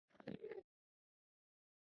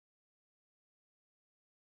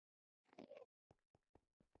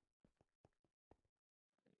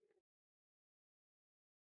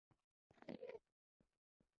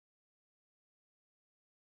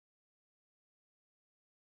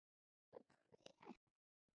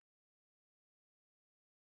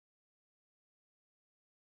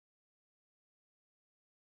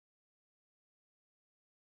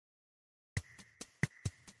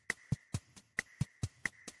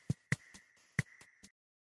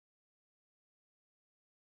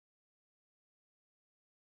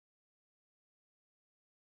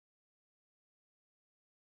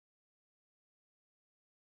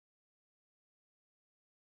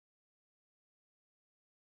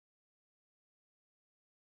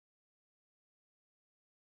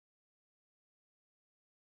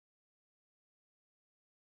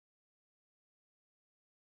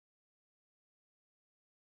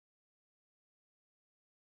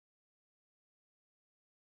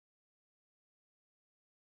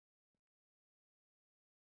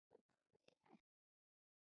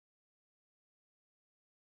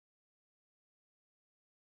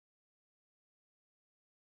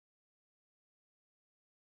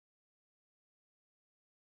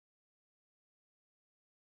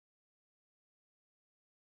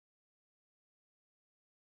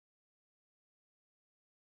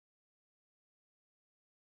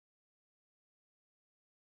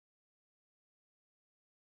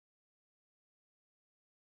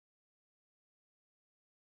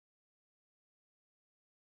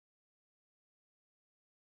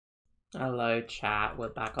Hello chat, we're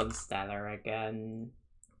back on Stellar again.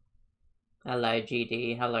 Hello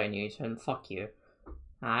GD, hello Newton, fuck you.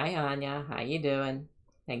 Hi Anya, how you doing?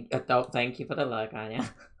 Thank you for the look,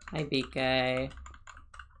 Anya. Hi BK.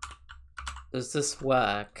 Does this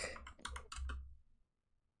work?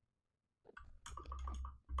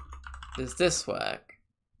 Does this work?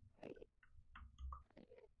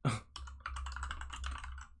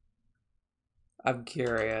 I'm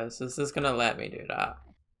curious, is this gonna let me do that?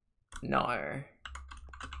 No.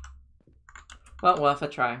 Well, worth a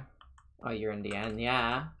try. Oh, you're in the end,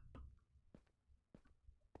 yeah.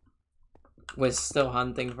 We're still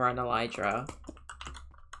hunting for an Elytra.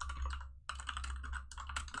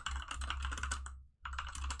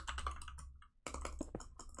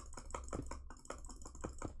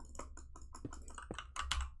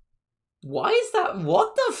 Why is that?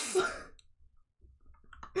 What the f-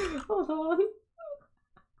 Hold on.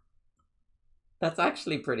 That's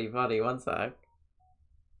actually pretty funny, one sec.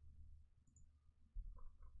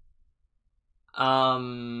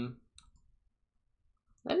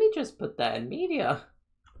 Let me just put that in media.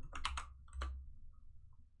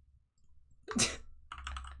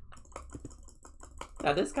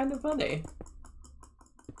 That is kind of funny.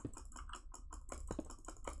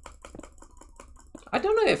 I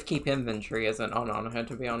don't know if keep inventory isn't on her,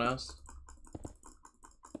 to be honest.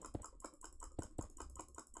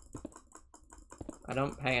 I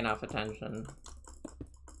don't pay enough attention.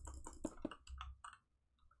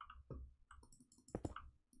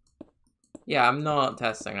 Yeah, I'm not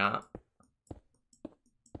testing that.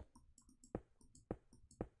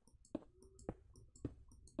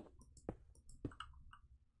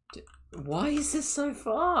 Why is this so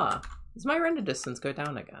far? Does my render distance go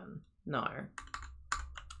down again? No.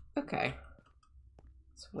 Okay.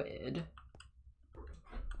 It's weird.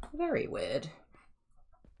 Very weird.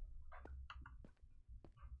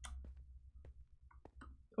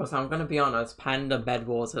 Also, I'm gonna be honest, Panda Bed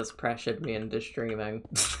Wars has pressured me into streaming.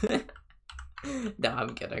 No,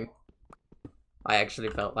 I'm kidding. I actually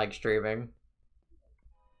felt like streaming.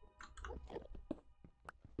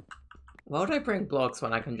 Why would I bring blocks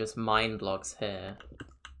when I can just mine blocks here?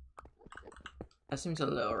 That seems a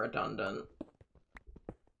little redundant.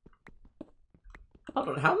 Hold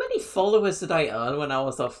on, how many followers did I earn when I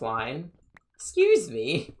was offline? Excuse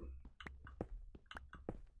me.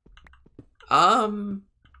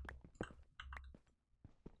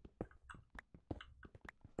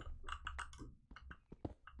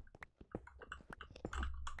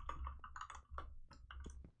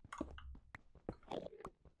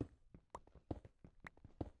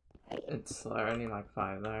 It's only like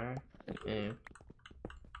 5 there.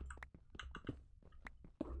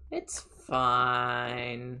 It's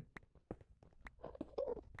fine.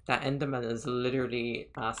 That Enderman is literally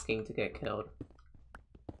asking to get killed.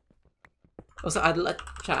 Also, I'd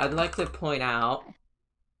like to point out.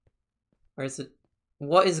 Where is it?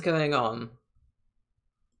 What is going on?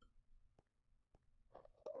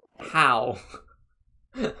 How?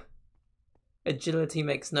 Agility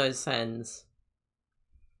makes no sense.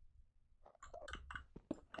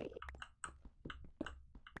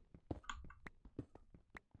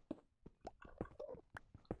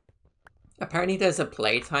 Apparently there's a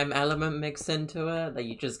playtime element mixed into it, that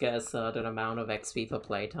you just get a certain amount of XP for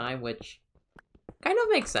playtime, which kind of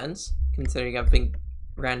makes sense, considering I've been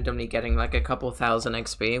randomly getting like a couple thousand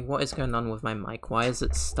XP. What is going on with my mic? Why is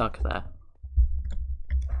it stuck there?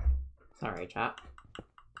 Sorry, chat.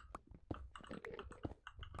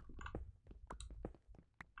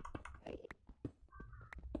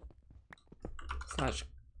 Slash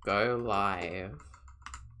go live.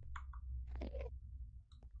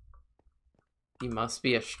 You must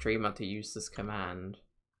be a streamer to use this command.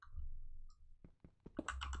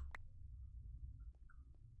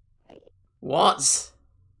 What?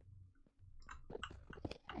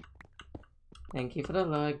 Thank you for the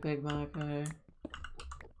like, Big Marco.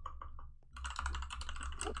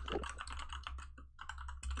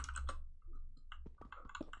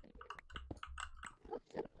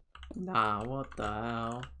 Nah, what the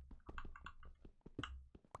hell?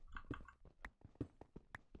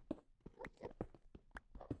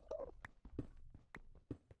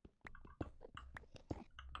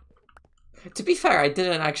 To be fair, I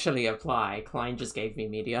didn't actually apply. Klein just gave me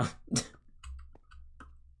media.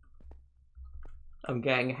 I'm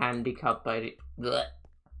getting handicapped by the... Blech.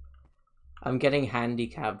 I'm getting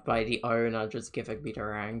handicapped by the owner just giving me the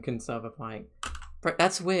rank and sub applying. But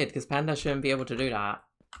that's weird, because Panda shouldn't be able to do that.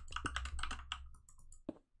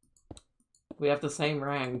 We have the same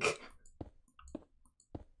rank.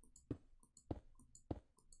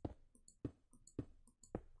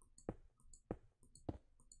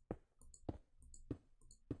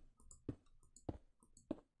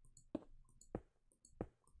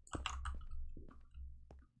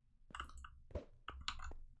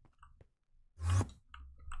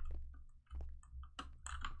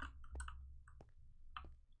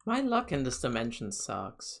 My luck in this dimension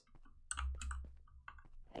sucks.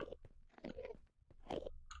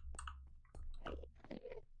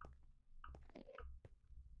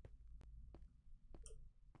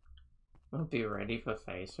 I'll be ready for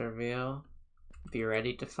face reveal. Be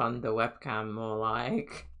ready to fund the webcam more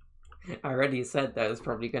like. I already said there's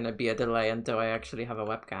probably gonna be a delay until I actually have a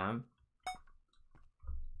webcam.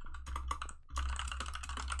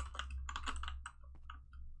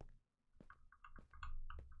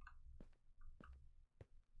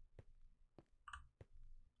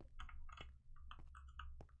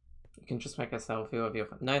 You can just make a selfie of your...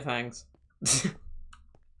 No thanks.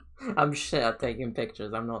 I'm shit at taking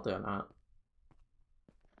pictures, I'm not doing that.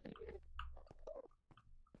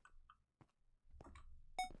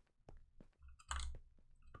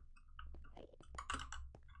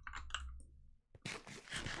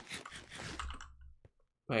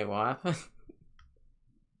 Wait, what happened?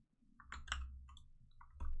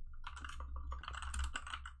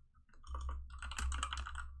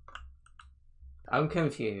 I'm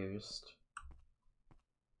confused.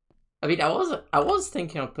 I mean, I was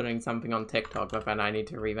thinking of putting something on TikTok, but then I need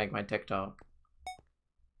to remake my TikTok.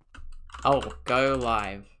 Oh, go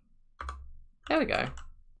live. There we go.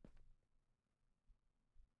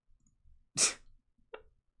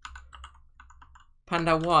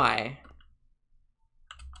 Panda, why?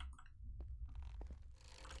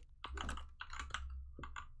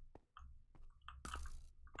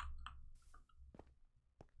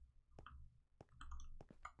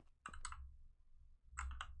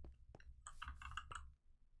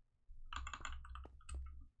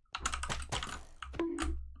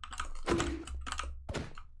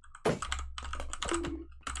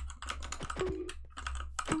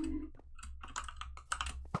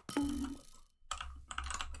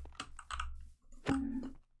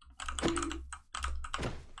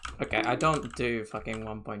 Okay, I don't do fucking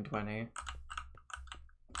 1.20.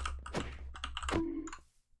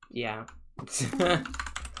 Yeah.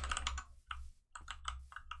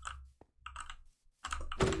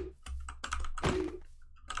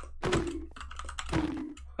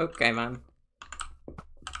 Okay, man.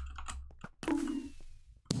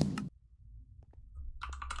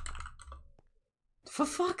 For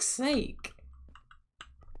fuck's sake.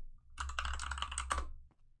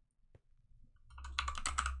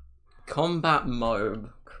 Combat mode.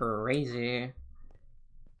 Crazy.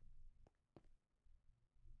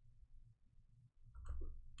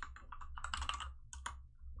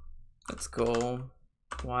 That's cool.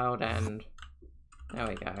 Wild End. There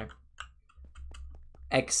we go.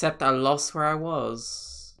 Except I lost where I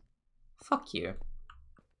was. Fuck you.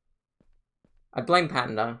 I blame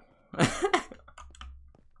Panda.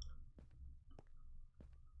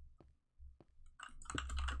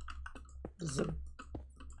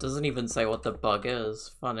 Doesn't even say what the bug is.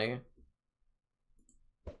 Funny.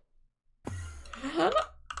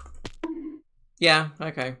 Yeah,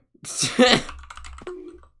 okay.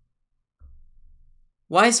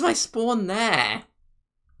 Why is my spawn there?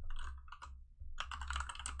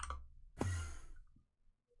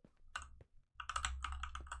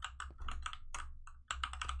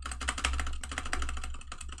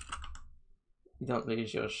 You don't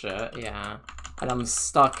lose your shit, yeah. And I'm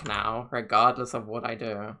stuck now, regardless of what I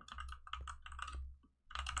do.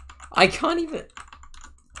 I can't even...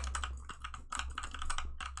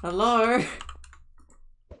 Hello?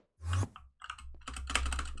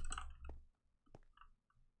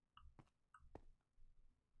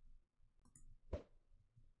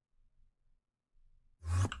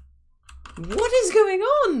 What is going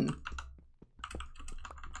on?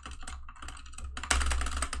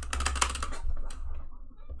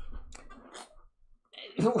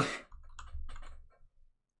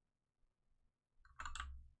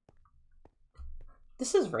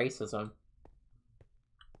 This is racism.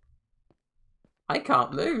 I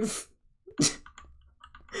can't move.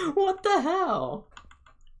 What the hell?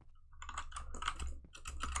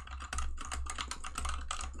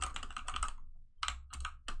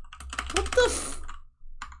 What the f-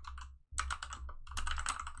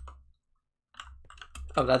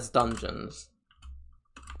 Oh, that's dungeons.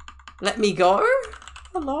 Let me go?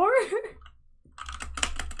 Hello?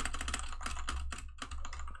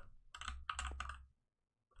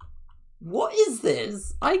 What is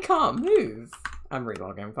this? I can't move. I'm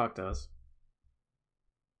relogging, fuck this.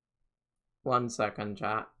 1 second,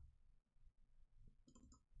 chat.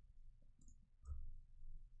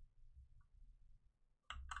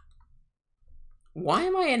 Why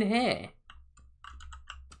am I in here?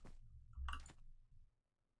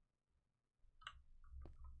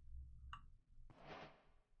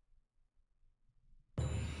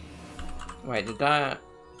 Wait, did that...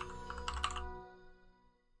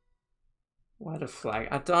 Why the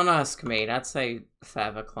flag? Don't ask me. That's a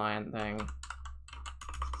Feather client thing.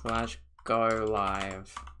 / go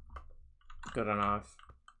live. Good enough.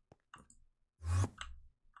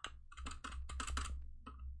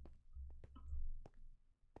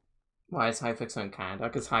 Why is Hypixel in Canada?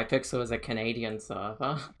 Because Hypixel is a Canadian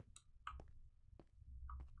server.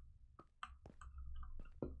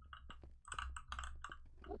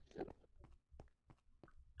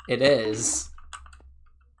 It is.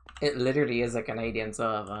 It literally is a Canadian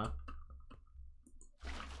server.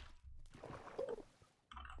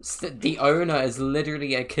 The owner is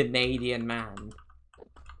literally a Canadian man.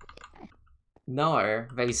 No,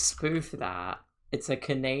 they spoof that. It's a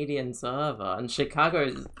Canadian server, and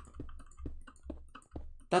Chicago's...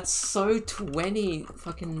 That's so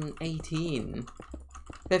 2018.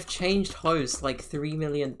 They've changed hosts like 3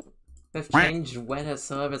 million... They've changed when a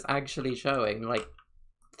server's actually showing like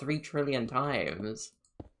 3 trillion times.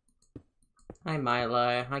 Hi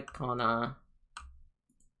Milo, hi Connor.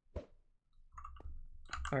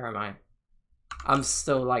 Where am I? I'm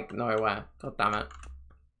still like nowhere. God damn it.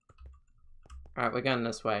 Alright, we're going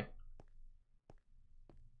this way.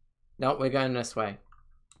 Nope, we're going this way.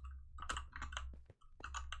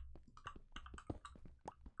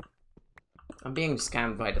 I'm being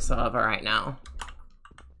scammed by the server right now.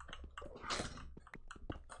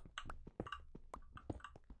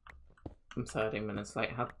 I'm 30 minutes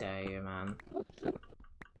late. How dare you, man?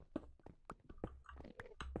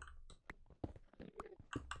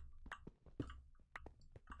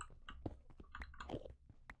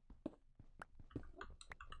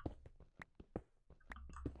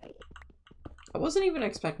 I wasn't even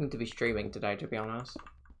expecting to be streaming today, to be honest.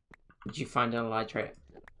 Did you find an elytra?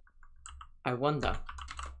 I wonder.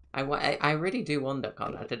 I really do wonder,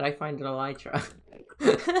 Connor. Did I find an elytra?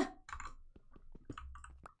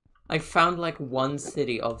 I found like one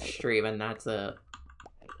city off stream and that's it.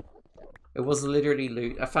 It was literally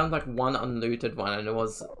loot. I found like one unlooted one and it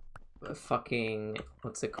was a fucking...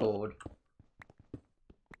 What's it called?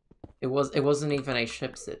 It wasn't even a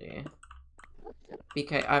ship city.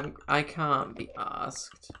 BK, I can't be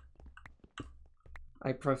asked.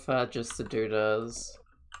 I prefer just to do this.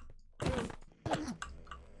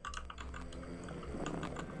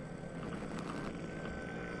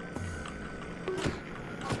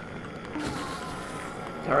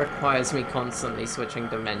 That requires me constantly switching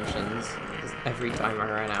dimensions. Because every time I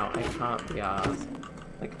run out, I can't be asked.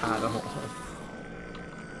 Like, at all.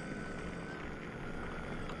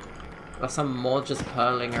 Plus, I'm more just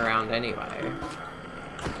purling around anyway.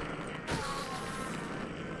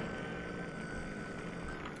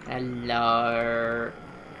 Hello.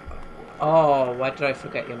 Oh, why did I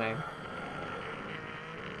forget your name?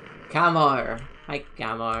 Camo. Hi,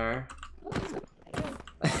 Camo.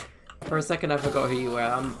 For a second, I forgot who you were.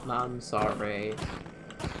 I'm sorry.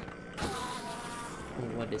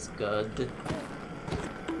 What is good?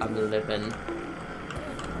 I'm living.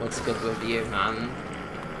 What's good with you, man?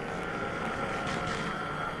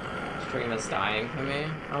 Streamer's dying for me.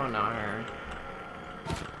 Oh no.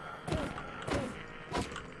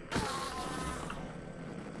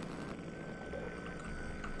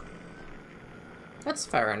 That's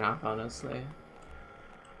fair enough, honestly.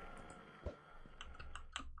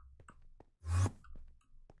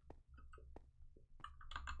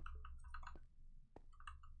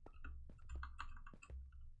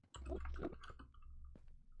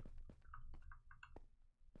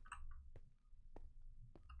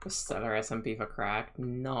 StellarMC for crack?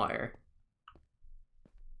 No.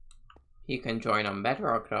 You can join on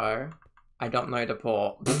Bedrock though. I don't know the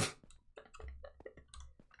port.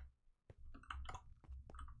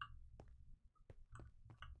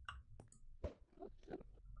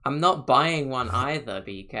 I'm not buying one either,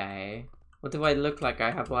 BK. What do I look like?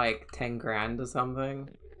 I have like 10 grand or something?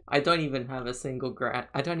 I don't even have a single grand.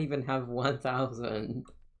 I don't even have 1,000.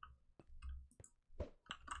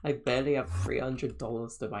 I barely have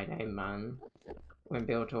 $300 to my name, man. Won't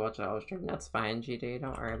be able to watch our stream. That's fine, GD.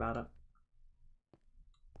 Don't worry about it.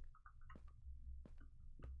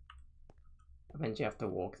 Eventually you have to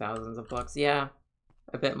walk thousands of blocks. Yeah,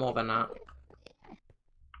 a bit more than that.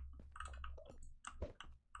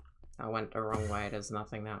 I went the wrong way. There's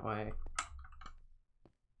nothing that way.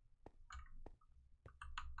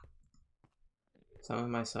 Some of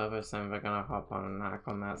my servers saying they're gonna hop on and hack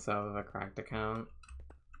on that server, a cracked account.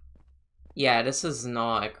 Yeah, this is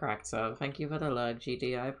not a cracked server. Thank you for the alert,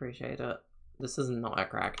 GD. I appreciate it. This is not a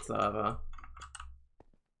cracked server.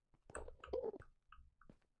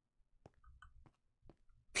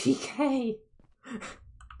 PK!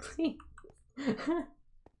 Please.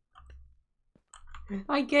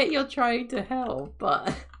 I get you're trying to help,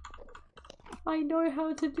 but I know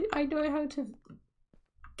how to do. I know how to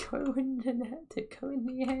go in the net to go in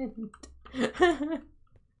the end.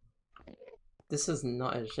 This is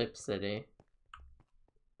not a ship city.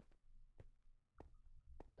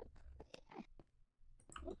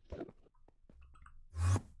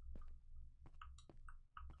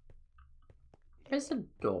 There's a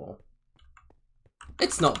door.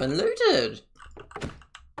 It's not been looted!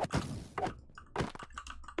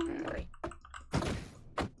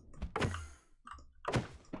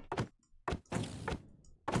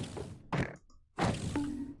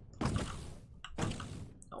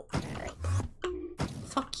 Oh.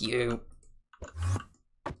 Fuck you.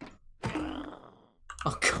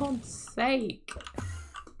 Oh, God's sake.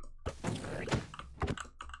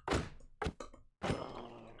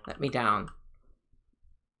 Let me down.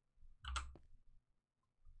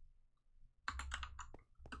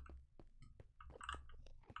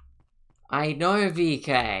 I know,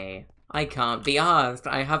 VK. I can't be asked.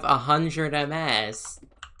 I have 100 MS.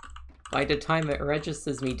 By the time it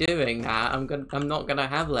registers me doing that, I'm not gonna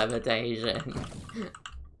have levitation.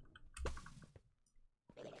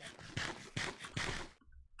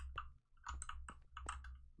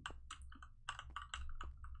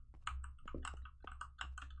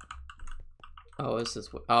 Oh, this is.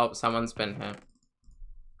 Oh, someone's been here.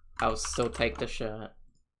 I'll still take the shirt.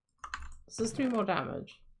 Does this do more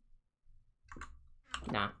damage?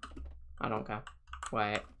 Nah, I don't care.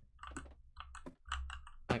 Wait.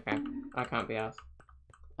 Okay, I can't be asked.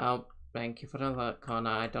 Oh, thank you for the alert, Connor.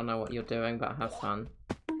 I don't know what you're doing, but have fun.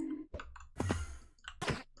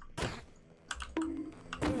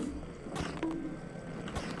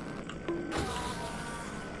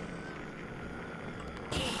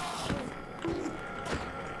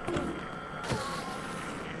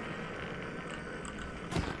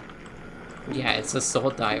 Yeah, it's a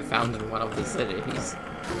sword that I found in one of the cities.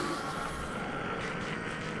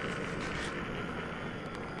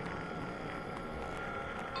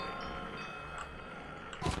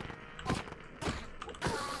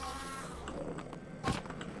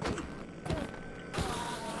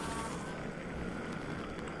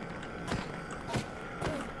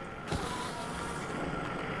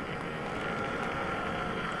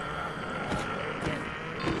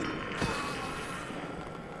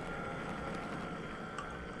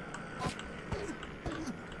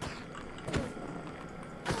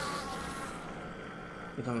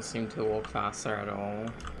 He doesn't seem to walk faster at all.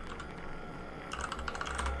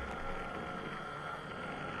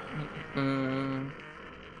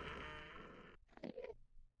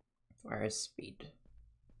 Where is speed?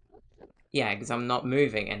 Yeah, because I'm not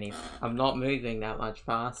moving I'm not moving that much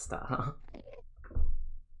faster.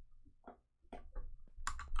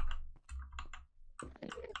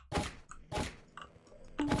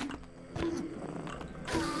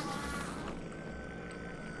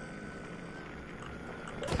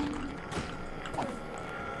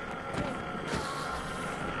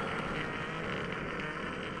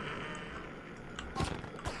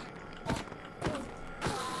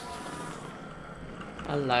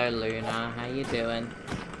 Hello, Luna. How you doing?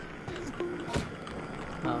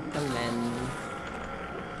 Welcome in.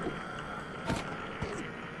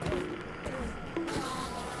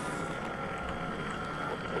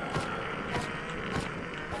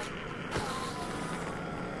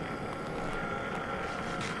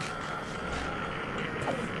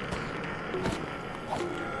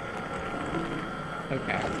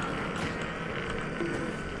 Okay.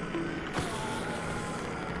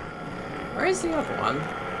 Where is the other one?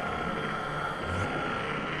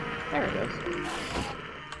 There it is.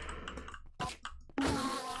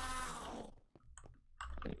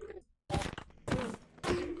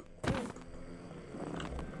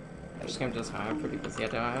 This game does have pretty busy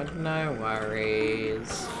at the No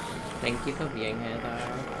worries. Thank you for being here though.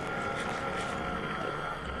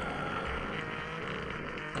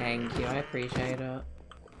 Thank you, I appreciate it.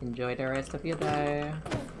 Enjoy the rest of your day.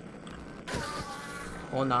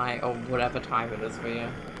 Or night, or whatever time it is for you.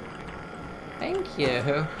 Thank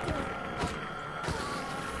you.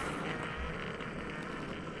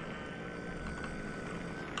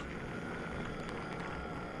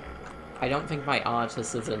 I don't think my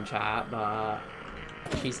artist is in chat, but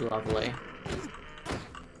she's lovely.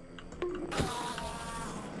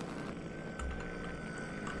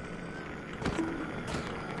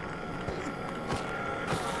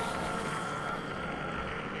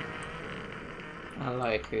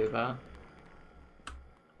 Hello, Kuba.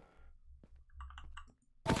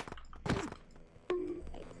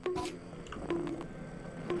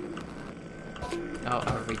 Oh,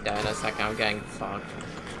 I'll read that in a second. I'm getting fucked.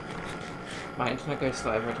 My internet goes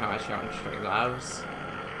slow every time I share on Streamlabs.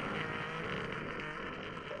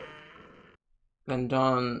 Then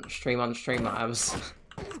don't stream on Streamlabs.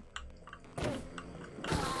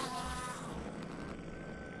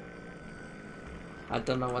 I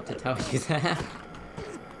don't know what to tell you there.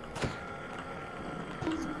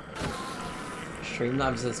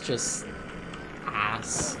 Streamlabs is just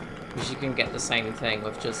ass. Because you can get the same thing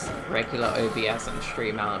with just regular OBS and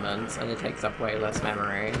stream elements, and it takes up way less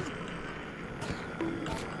memory.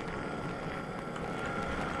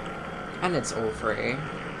 And it's all free.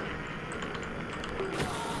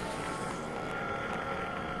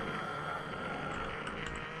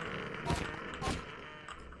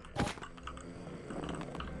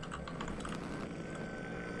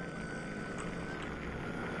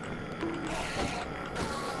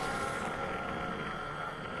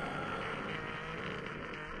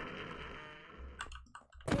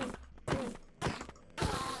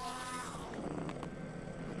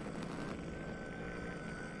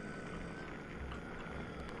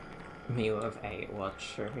 Mew of 8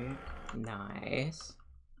 watch review. Nice.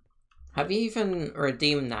 Have you even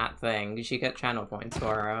redeemed that thing? Did you get channel points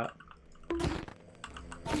for it?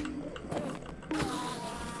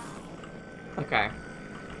 Okay.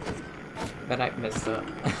 But I missed it.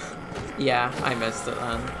 Yeah, I missed it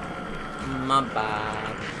then. My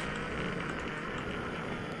bad.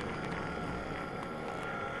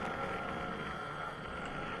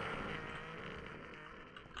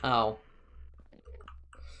 Oh.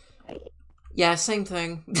 Yeah, same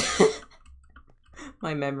thing.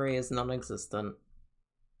 My memory is non-existent.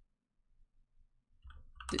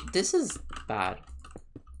 This is bad.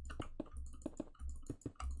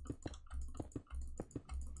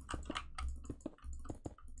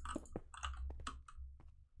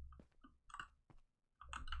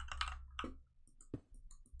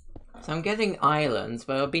 So I'm getting islands,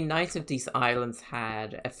 but it would be nice if these islands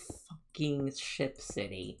had a fucking ship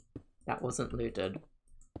city that wasn't looted.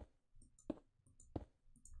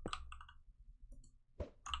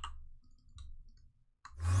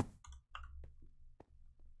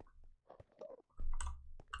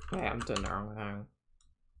 Wait, I'm doing the wrong thing.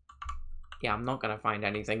 Yeah, I'm not gonna find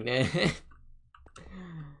anything there.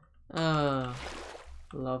 Oh,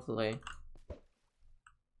 lovely.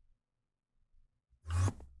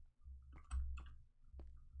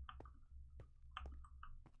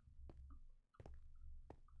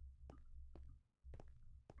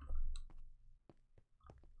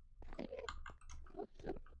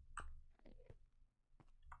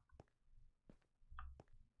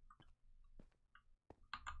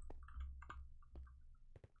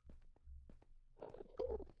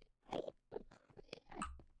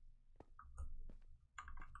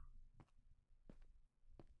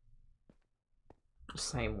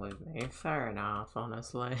 Same with me. Fair enough,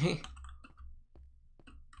 honestly.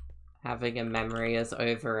 Having a memory is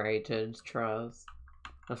overrated, trust.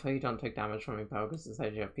 That's why you don't take damage from your power because it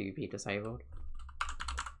says you have PvP disabled.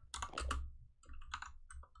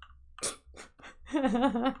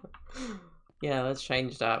 Yeah, let's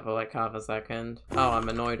change that for like half a second. Oh, I'm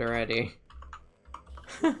annoyed already.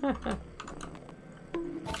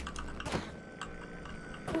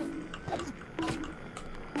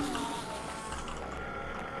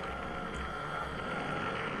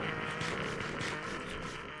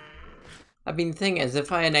 I mean, the thing is,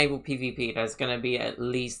 if I enable PvP, there's gonna be at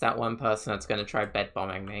least that one person that's gonna try bed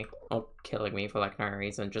bombing me. Or killing me for like no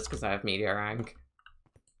reason, just because I have media rank.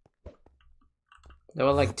 There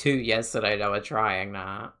were like 2 yesterday that were trying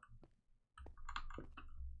that.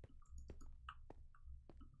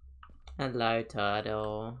 Hello,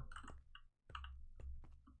 turtle.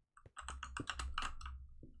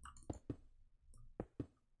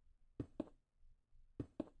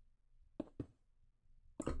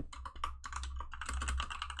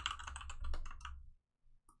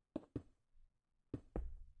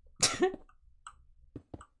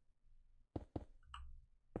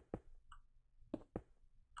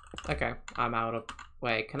 Okay, I'm out of...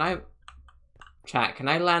 Wait, can I... Chat, can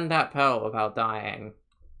I land that pearl without dying?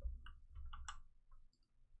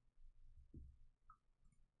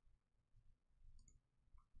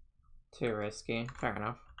 Too risky. Fair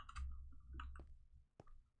enough.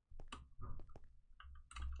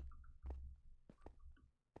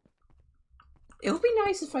 It would be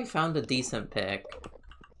nice if I found a decent pick.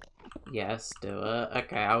 Yes, do it.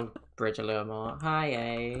 Okay, I'll bridge a little more. Hi,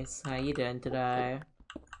 Ace. How you doing today?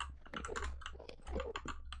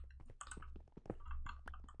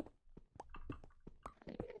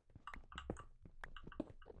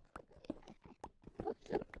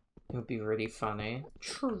 It would be really funny.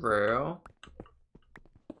 True.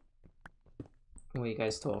 What are you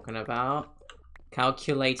guys talking about?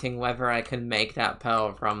 Calculating whether I can make that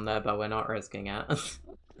pearl from there, but we're not risking it.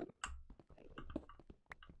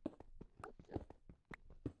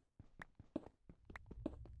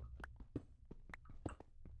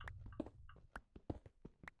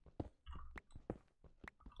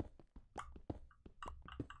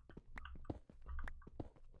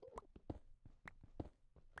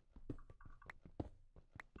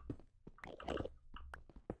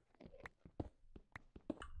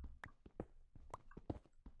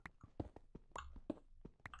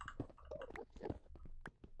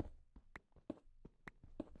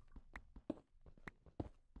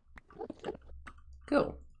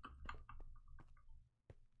 Cool.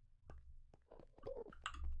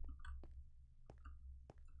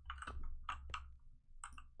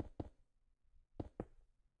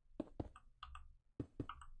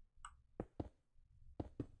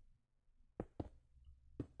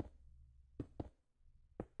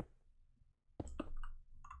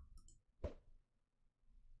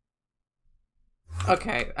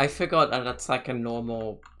 Okay, I forgot that that's like a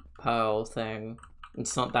normal pearl thing.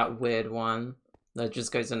 It's not that weird one that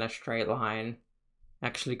just goes in a straight line.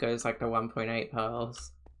 Actually goes like the 1.8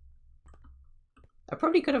 pearls. I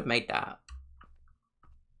probably could have made that.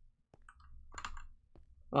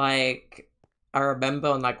 Like, I remember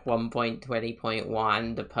on like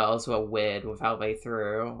 1.20.1 the pearls were weird with how they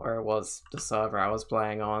threw, or it was the server I was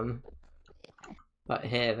playing on. But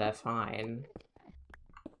here they're fine.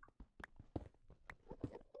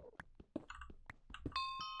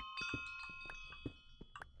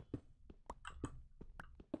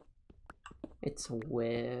 It's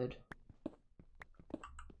weird.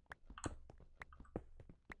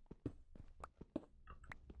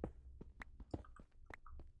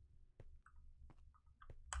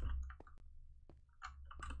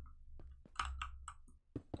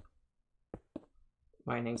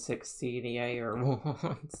 Mining 6 CDA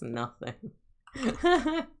rewards, nothing.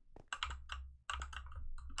 To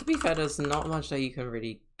be fair, there's not much that you can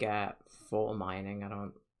really get for mining, I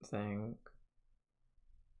don't think.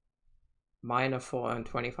 Miner 4 and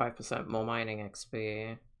 25% more mining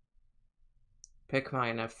XP. Pick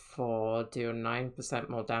miner 4, do 9%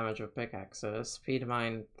 more damage with pickaxes. Speed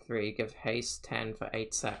mine 3, give haste 10 for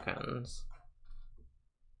 8 seconds.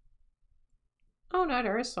 Oh no,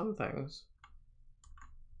 there is some things.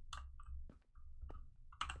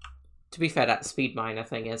 To be fair, that speed miner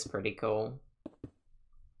thing is pretty cool.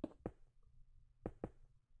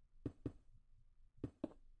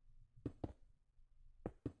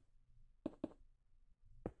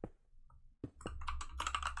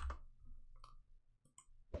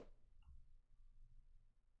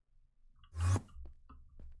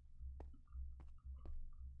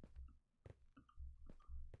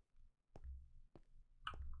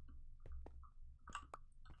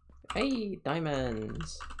 Hey,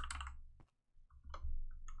 diamonds!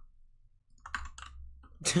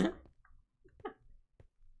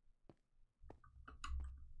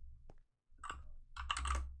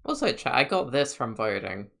 Also, chat, I got this from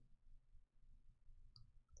voting.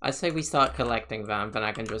 I say we start collecting them, then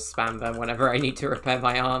I can just spam them whenever I need to repair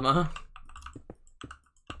my armor.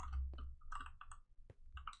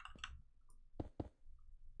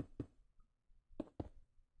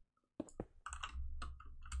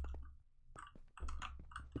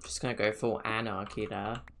 Just gonna go full anarchy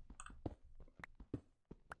there.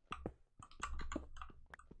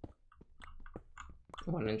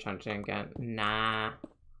 One enchanting again. Nah.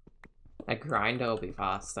 A grinder will be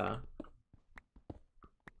faster.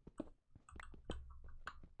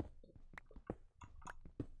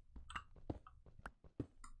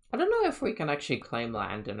 I don't know if we can actually claim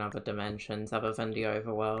land in other dimensions other than the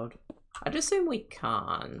overworld. I'd assume we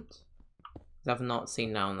can't. 'Cause I've not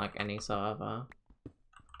seen that on like any server.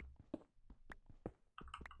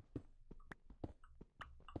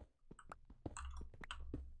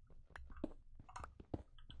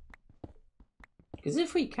 Because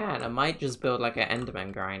if we can, I might just build like an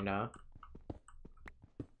Enderman grinder.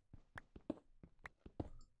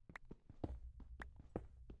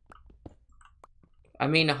 I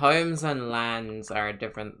mean, homes and lands are a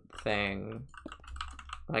different thing.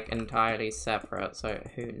 Like, entirely separate, so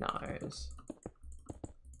who knows?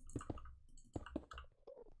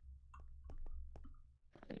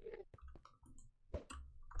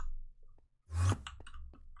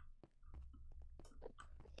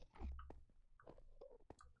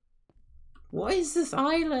 What is this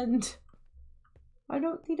island? I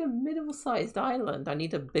don't need a middle-sized island. I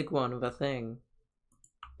need a big one with a thing.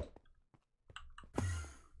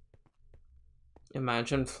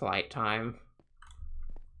 Imagine flight time.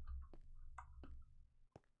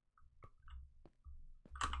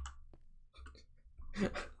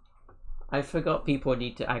 I forgot people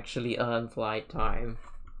need to actually earn flight time.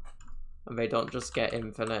 And they don't just get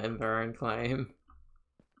infinite in their own claim.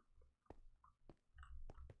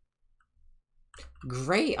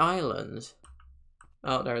 Great Island.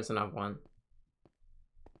 Oh, there's another one.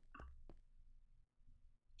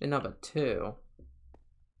 Another 2.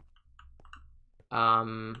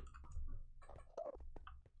 I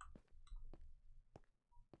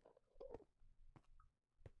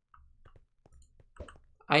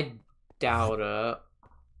doubt it.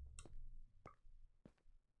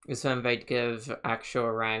 Because then they'd give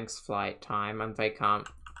actual ranks flight time and they can't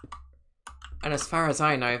And as far as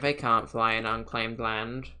I know, they can't fly in unclaimed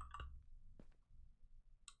land.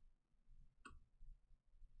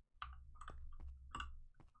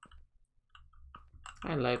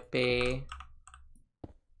 Hello, B.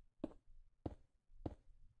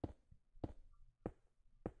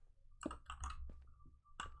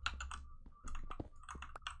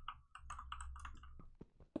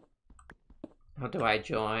 How do I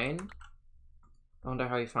join? I wonder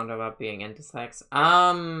how you found out about being intersex.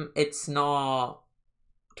 It's not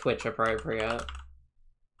Twitch appropriate.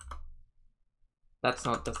 That's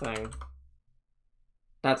not the thing.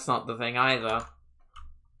 That's not the thing either.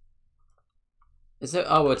 Is it?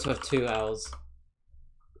 Oh, it's with 2 L's.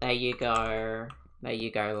 There you go. There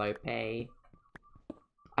you go, Lope.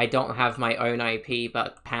 I don't have my own IP,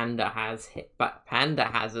 but Panda has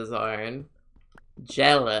his own.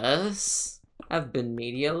 Jealous. I've been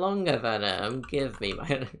media longer than him. Give me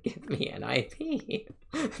an IP.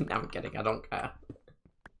 No, I'm kidding. I don't care.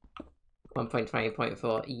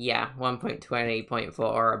 1.20.4. Yeah, 1.20.4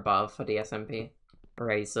 or above for the SMP.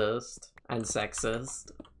 Racist and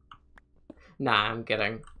sexist. Nah, I'm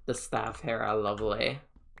kidding. The staff here are lovely.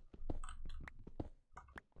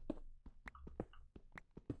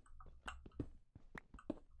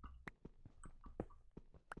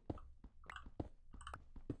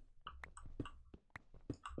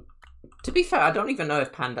 To be fair, I don't even know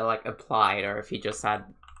if Panda, like, applied or if he just had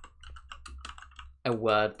a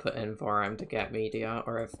word put in for him to get media,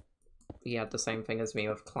 or if he had the same thing as me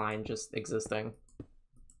with oClyne just existing.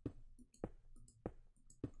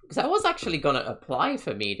 Because I was actually gonna apply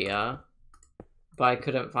for media, but I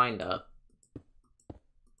couldn't find it.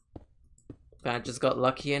 But I just got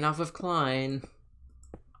lucky enough with oClyne.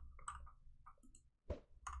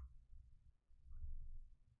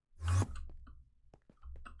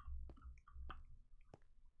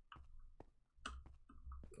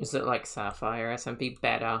 Is it like Sapphire SMP?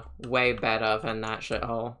 Better. Way better than that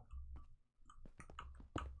shithole.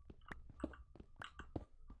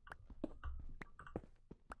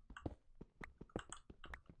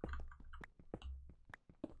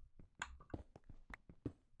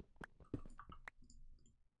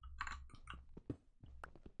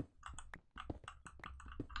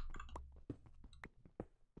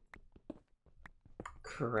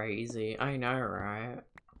 Crazy. I know, right?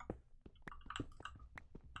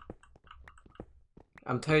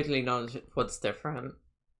 I'm totally not what's different.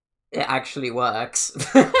 It actually works.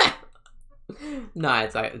 No,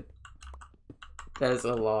 it's like there's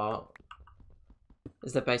a lot.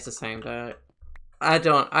 Is the base the same though? I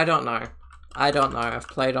don't know. I don't know. I've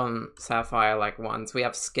played on Sapphire like once. We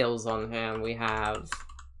have skills on him. We have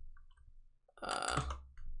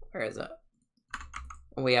where is it?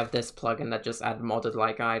 We have this plugin that just add modded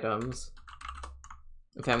like items.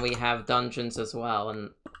 Then we have dungeons as well and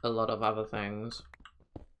a lot of other things.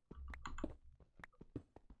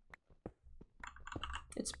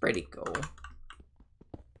 It's pretty cool.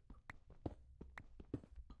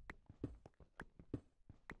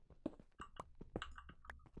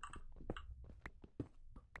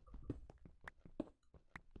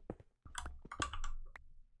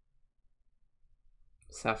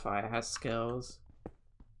 Sapphire has skills.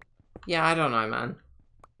 Yeah, I don't know, man.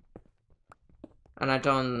 And I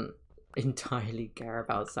don't entirely care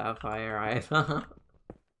about Sapphire either.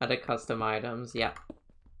 Other custom items, yeah.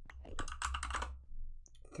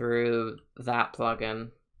 Through that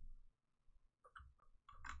plugin.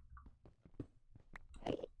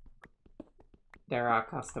 There are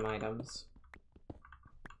custom items.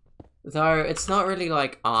 Though, it's not really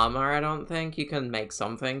like armor, I don't think. You can make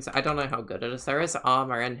some things. I don't know how good it is. There is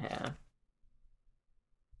armor in here.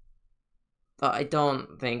 But I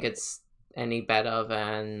don't think it's any better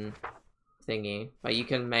than thingy. But you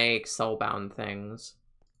can make soulbound things.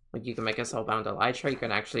 Like, you can make a soulbound elytra, you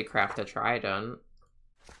can actually craft a trident.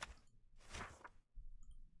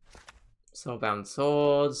 Soulbound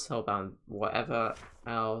swords, soulbound whatever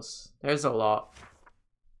else. There's a lot.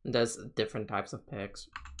 There's different types of picks.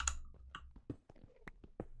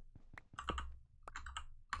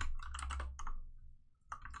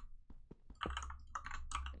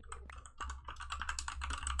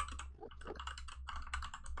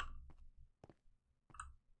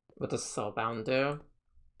 What does soulbound do?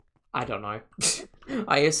 I don't know.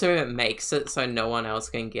 I assume it makes it so no one else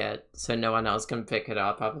can pick it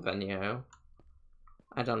up other than you.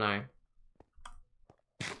 I don't know.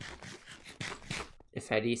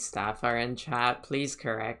 If any staff are in chat, please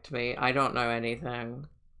correct me. I don't know anything.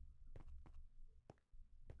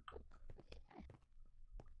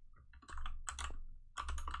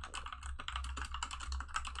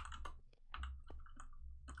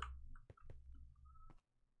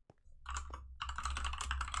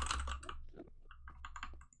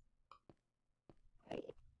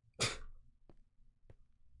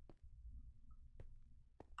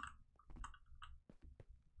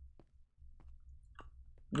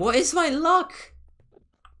 What is my luck?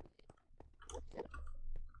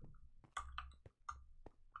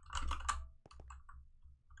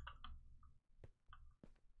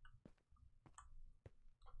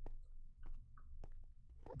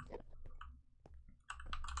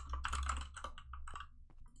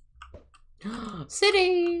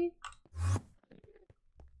 City!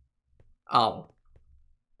 Oh.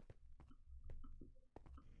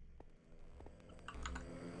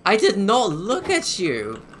 I did not look at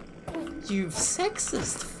you! You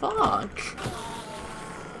sexist fuck!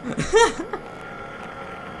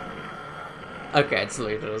 Okay, it's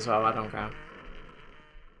looted as well, I don't care.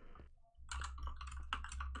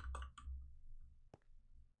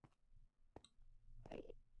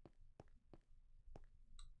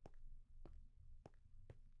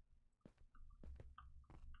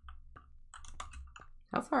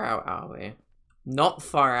 How far out are we? Not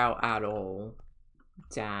far out at all.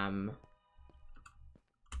 Damn.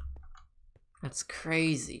 That's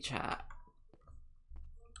crazy, chat.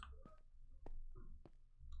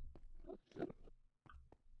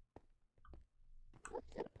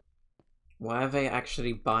 Why are they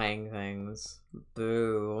actually buying things?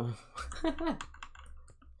 Boo.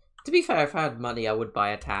 To be fair, if I had money, I would buy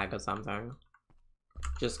a tag or something.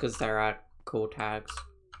 Just because there are cool tags.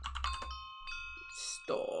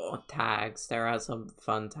 Store tags. There are some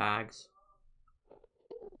fun tags.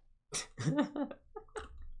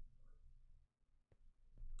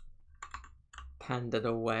 Panda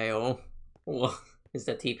the whale. Is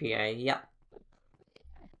the TPA? Yep.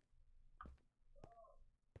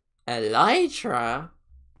 Elytra?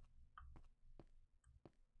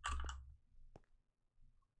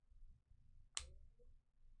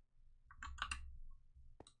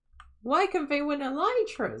 Why can they win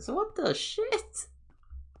Elytras? What the shit?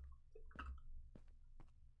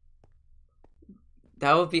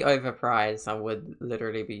 That would be overpriced and would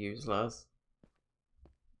literally be useless.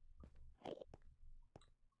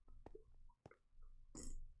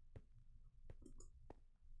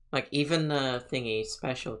 Like, even the thingy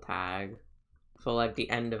special tag for, like, the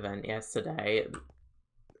end event yesterday, it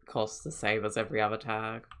costs the same as every other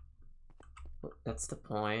tag. That's the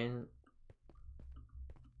point.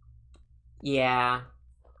 Yeah.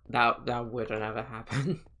 That wouldn't ever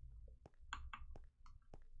happen.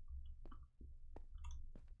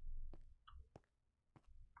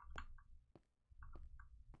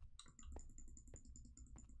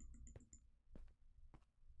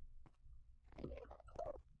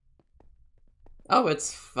 Oh,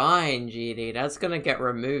 it's fine, GD. That's gonna get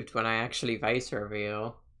removed when I actually face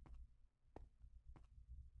reveal.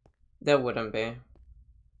 There wouldn't be.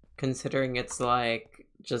 Considering it's like,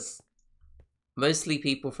 just mostly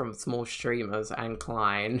people from small streamers and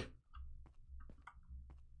oClyne.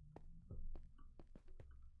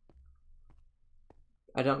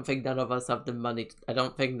 I don't think none of us have the money. I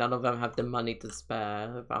don't think none of them have the money to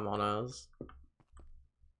spare, if I'm honest.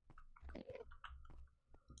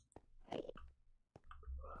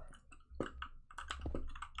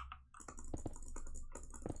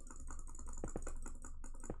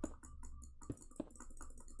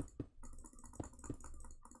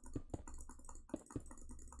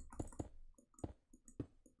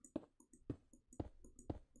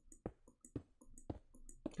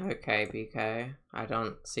 Okay, BK. I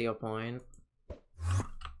don't see your point.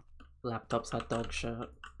 Laptops are dog shit.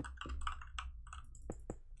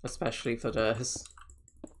 Especially for this.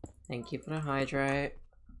 Thank you for the hydrate.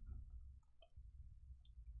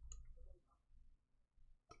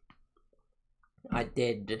 I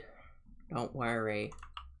did. Don't worry.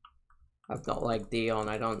 I'm not like Dion.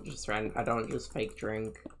 I don't just fake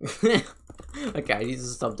drink. Okay, I need to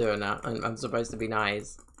stop doing that. I'm supposed to be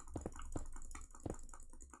nice.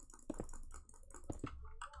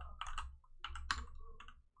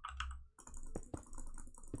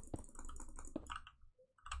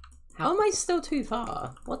 How am I still too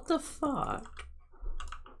far? What the fuck?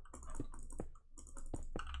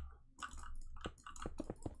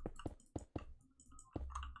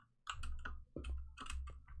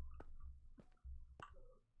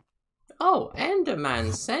 Oh,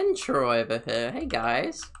 Enderman Central over here. Hey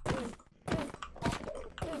guys.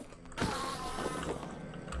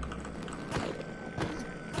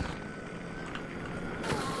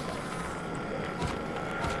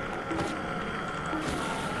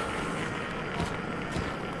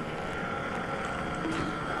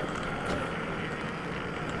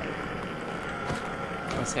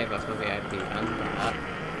 I'll save us for VIP and that.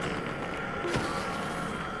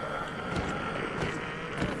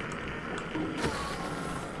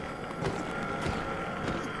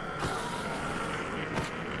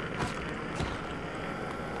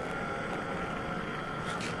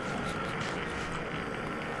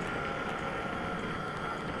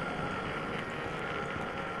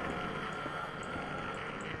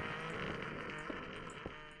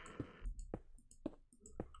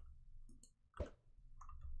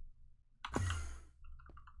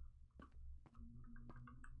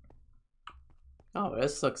 Oh,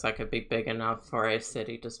 this looks like it'd be big enough for a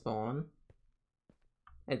city to spawn.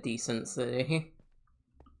 A decent city.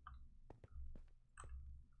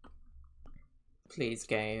 Please,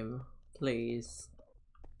 game. Please.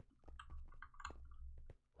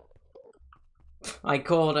 I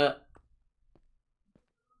called it.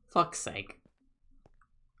 Fuck's sake.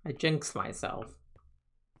 I jinxed myself.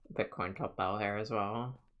 Bitcoin top bell here as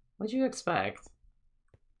well. What'd you expect?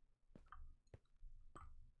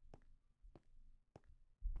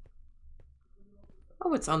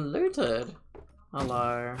 Oh, it's unlooted.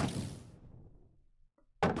 Hello.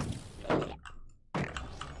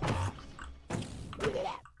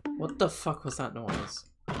 What the fuck was that noise?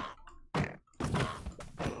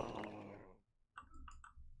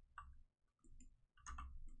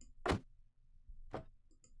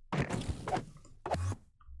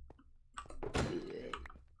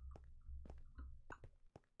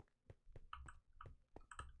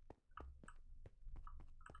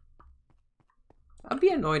 I'd be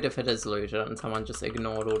annoyed if it is looted and someone just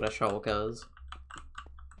ignored all the shulkers.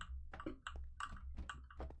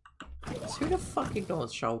 Who the fuck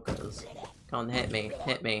ignores shulkers? Come on, hit me,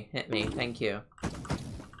 hit me, hit me, thank you.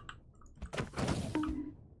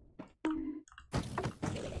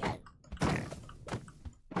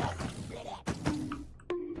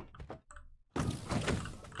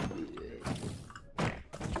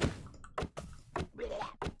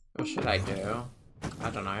 What should I do? I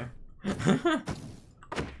don't know.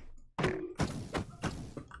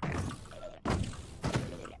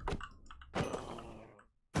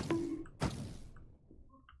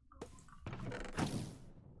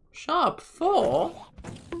 Sharp 4?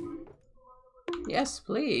 Yes,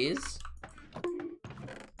 please.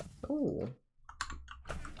 Ooh.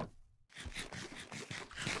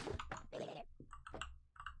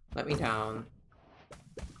 Let me down.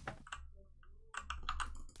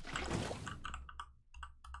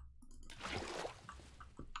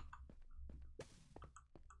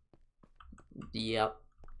 Yep.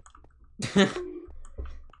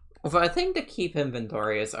 Although I think the keep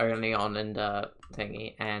inventory is only on in the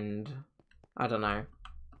thingy, and I don't know.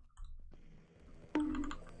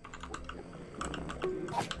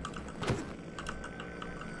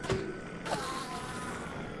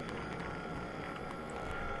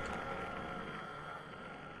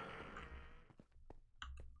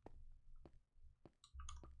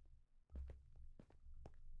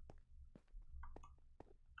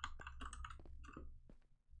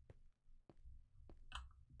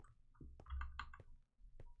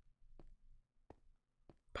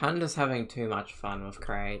 Panda's having too much fun with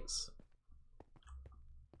crates.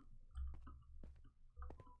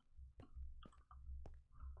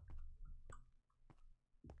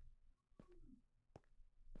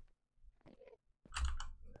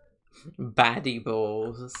 Baddie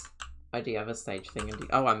balls. I do have a stage thing.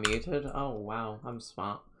 Oh, I'm muted? Oh, wow. I'm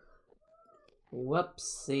smart.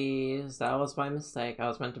 Whoopsies. That was my mistake. I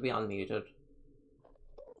was meant to be unmuted.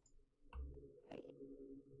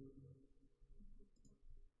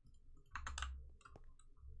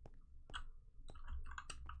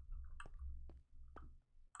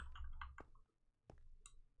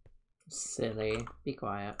 Silly. Be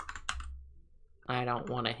quiet. I don't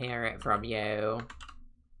want to hear it from you.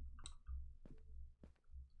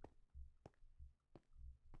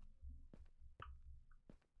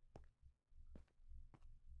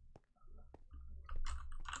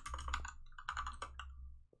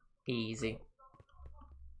 Easy.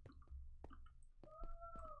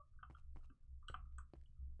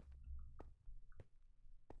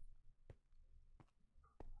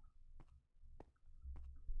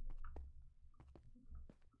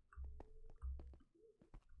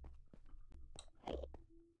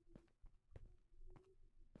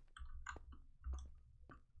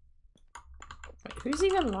 Wait, who's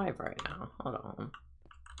even live right now? Hold on.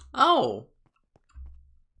 Oh!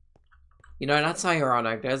 You know, that's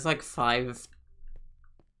ironic. There's like 5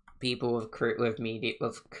 people with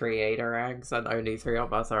creator eggs, and only 3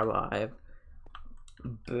 of us are live.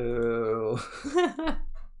 Boo.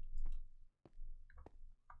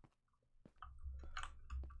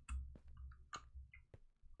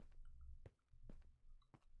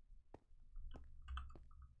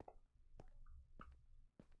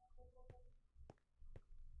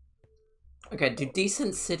 Okay, do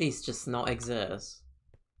decent cities just not exist?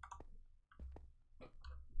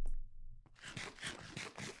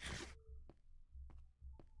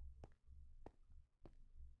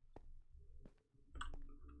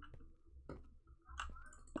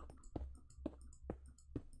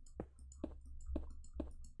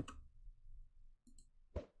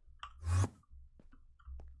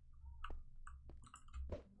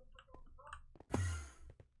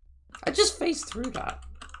 I just phased through that.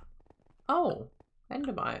 Oh,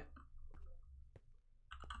 Endermite.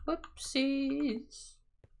 Whoopsies.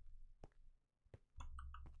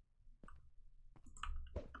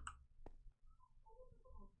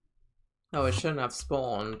 Oh, it shouldn't have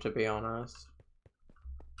spawned, to be honest.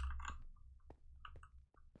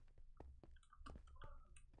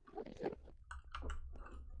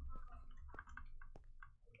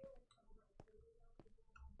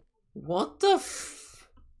 What the f...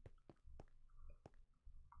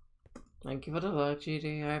 Thank you for the lurk,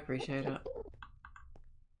 GD. I appreciate it.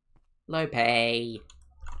 Low pay.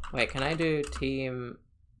 Wait, can I do team...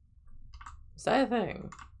 Is that a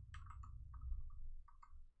thing?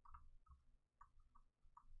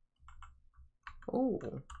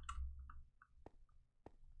 Ooh.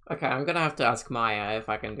 Okay, I'm gonna have to ask Maya if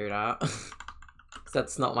I can do that. 'Cause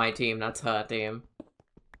that's not my team, that's her team.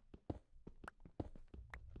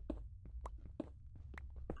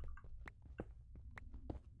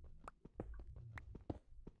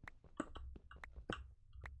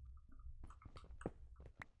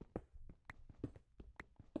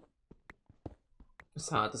 It's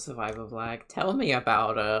hard to survive with lag. Tell me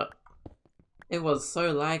about it. It was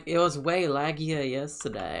so it was way laggier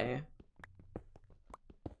yesterday.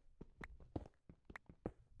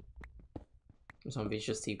 Zombies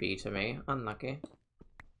just TP to me. Unlucky.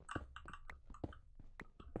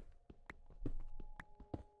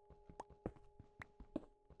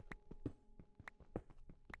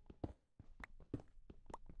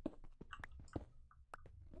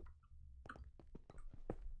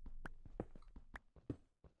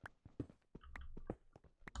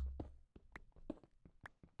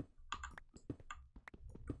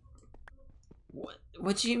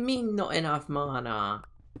 What do you mean not enough mana?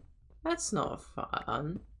 That's not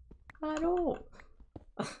fun at all.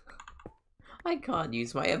 I can't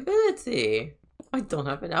use my ability. I don't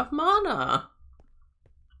have enough mana.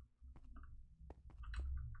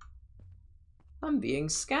 I'm being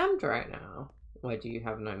scammed right now. Why do you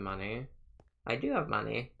have no money? I do have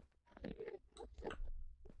money.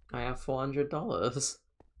 I have $400.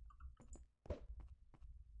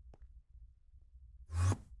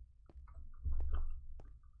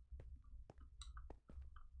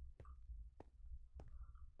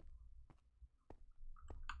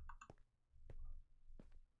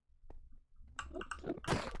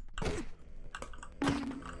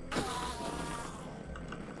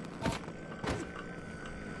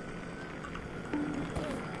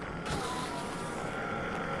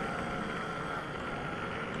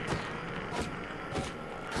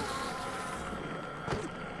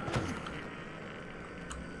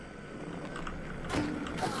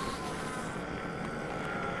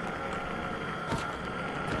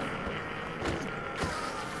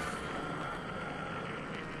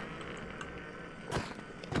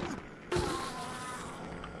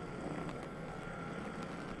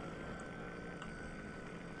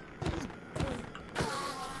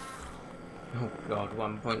 Oh god,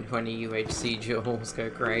 1.20 UHC joules go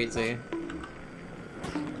crazy.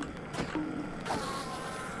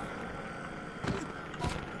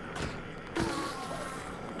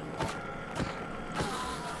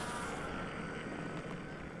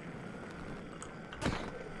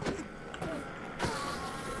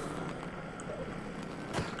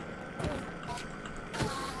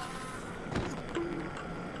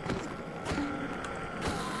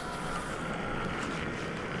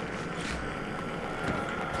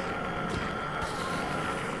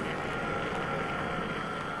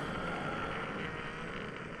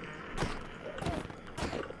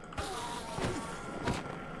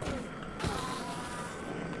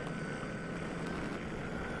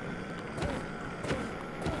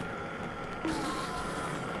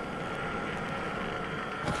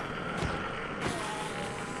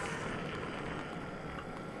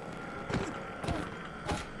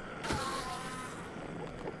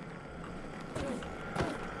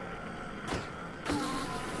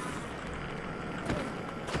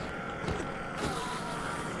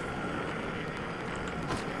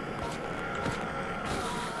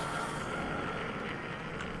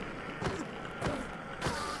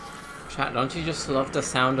 Chat, don't you just love the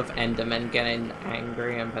sound of Endermen getting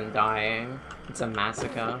angry and then dying? It's a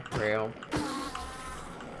massacre, real.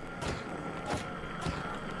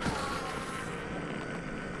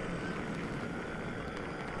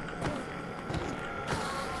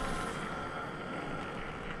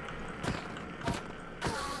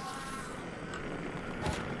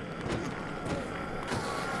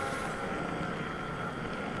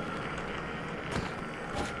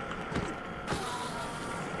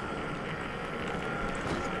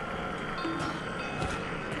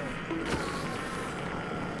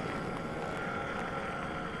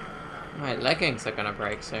 leggings are gonna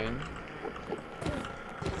break soon.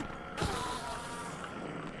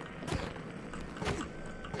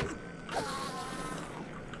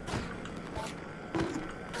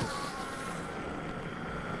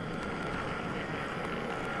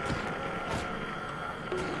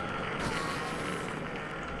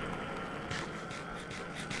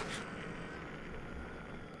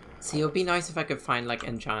 See, it would be nice if I could find, like,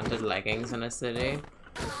 enchanted leggings in a city.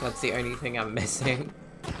 That's the only thing I'm missing.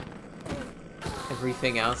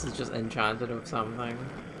 Everything else is just enchanted with something.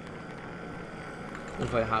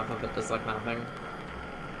 Although half of it does, like, nothing.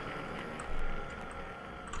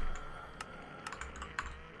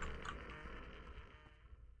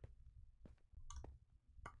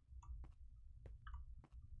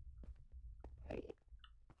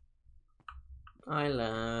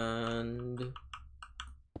 Island.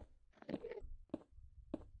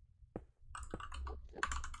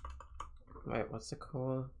 Wait, what's it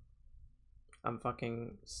called? I'm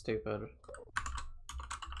fucking stupid.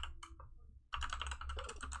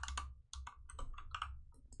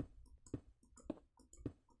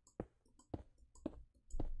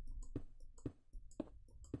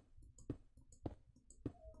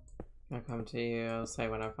 I'll come to you, I'll say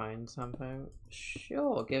when I find something.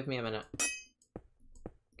 Sure, give me a minute.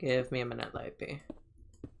 Give me a minute, Lopi.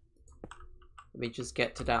 Let me just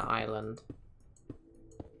get to that island.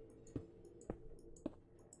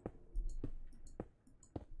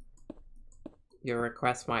 Your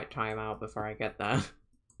request might time out before I get there.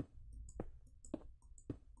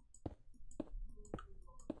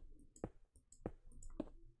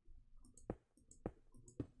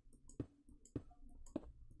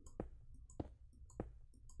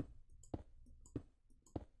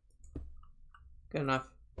 Good enough.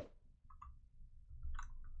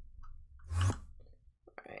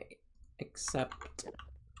 Alright. Accept.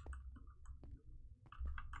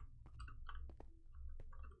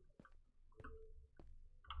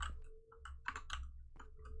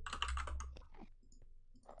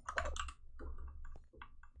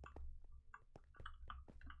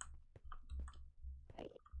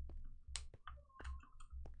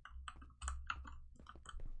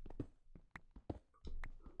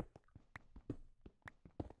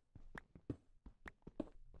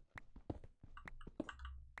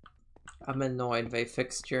 I'm annoyed they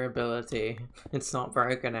fixed your ability. It's not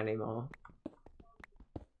broken anymore.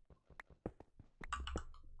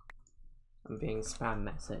 I'm being spam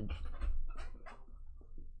messaged.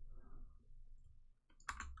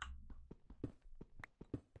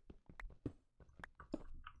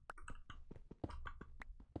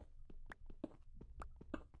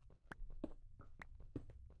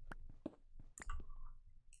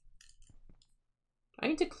 I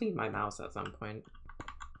need to clean my mouse at some point.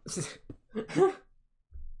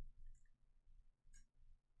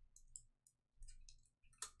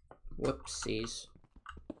 Whoopsies.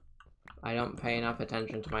 I don't pay enough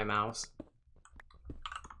attention to my mouse.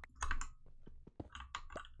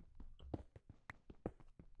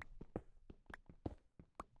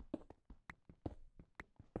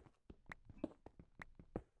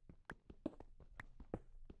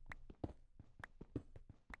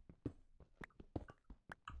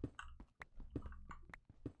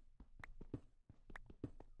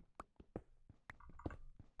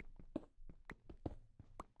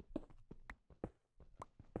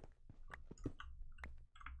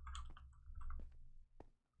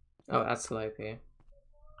 Oh, that's Lopi.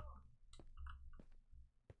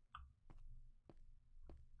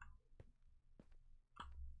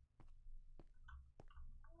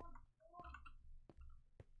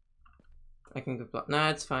 I can go block. No,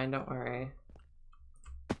 it's fine, don't worry.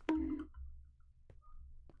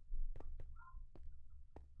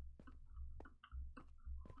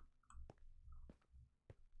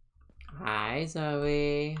 Hi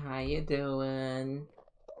Zoe, how you doing?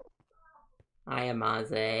 Hi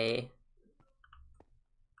Amaze.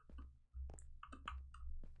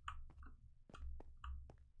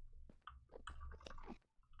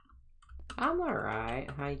 I'm alright,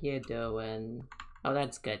 how you doing? Oh,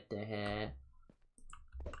 that's good to hear.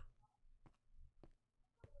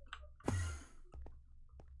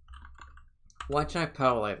 Watch my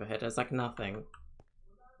pearl over here, there's like nothing.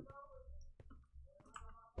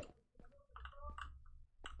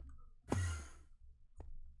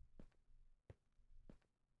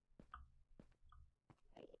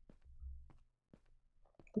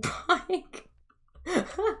 Bike!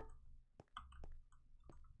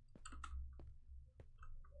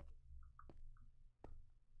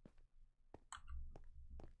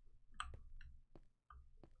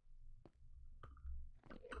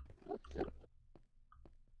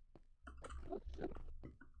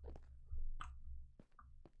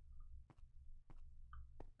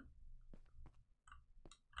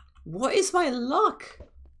 What is my luck?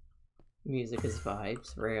 Music is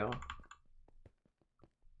vibes, real.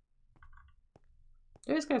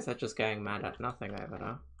 Those guys are just going mad at nothing over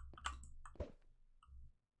there.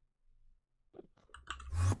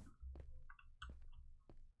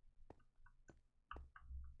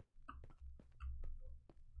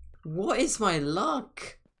 What is my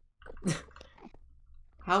luck?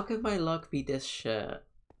 How could my luck be this shit?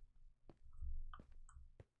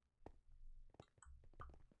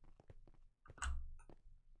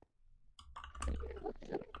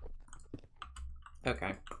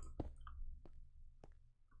 Okay.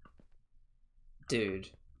 Dude.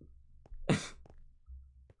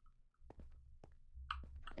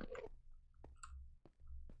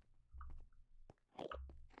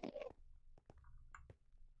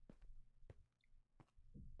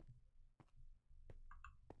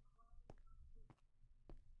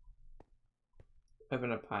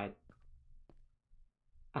 Open a pipe.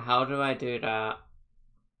 How do I do that?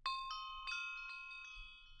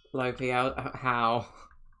 Loki, how?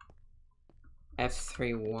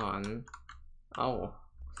 F3-1. Oh.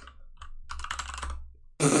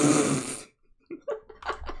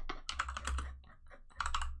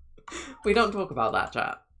 We don't talk about that,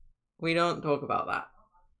 chat. We don't talk about that.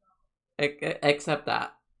 Except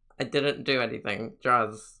that. I didn't do anything.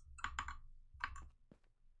 Just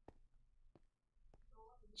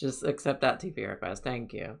accept that TV request.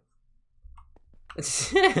 Thank you.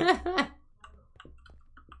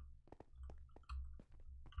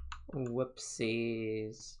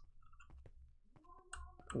 Whoopsies.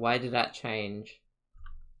 Why did that change?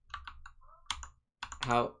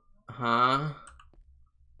 How? Huh?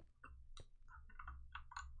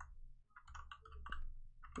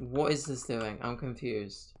 What is this doing? I'm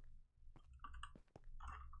confused.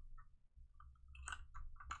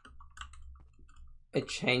 It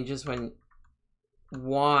changes when...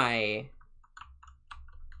 Why?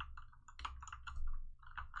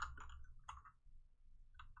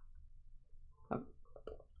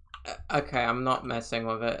 Okay, I'm not messing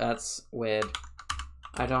with it. That's weird.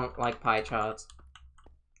 I don't like pie charts.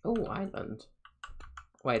 Oh, island.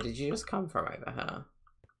 Wait, did you just come from over here?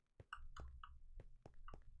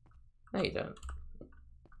 No, you don't.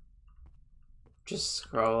 Just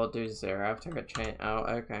scroll, do 0 after a change. Oh,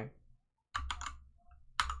 okay.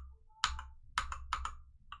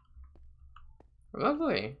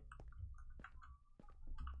 Lovely.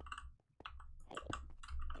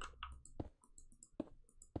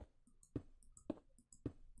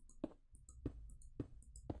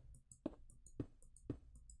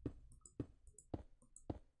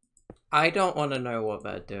 I don't want to know what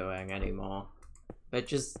they're doing anymore. They're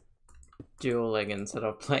just dueling instead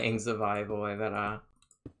of playing survival over there.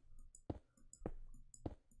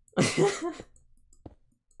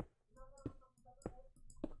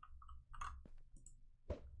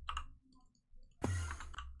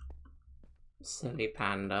 Silly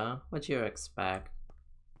panda. What'd you expect?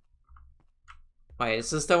 Wait, is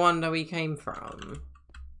this the one that we came from?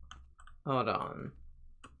 Hold on.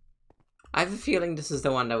 I have a feeling this is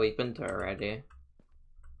the one that we've been to already.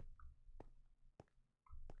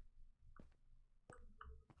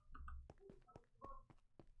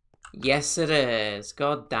 Yes, it is.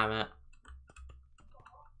 God damn it.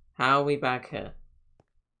 How are we back here?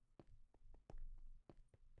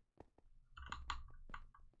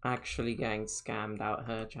 Actually getting scammed out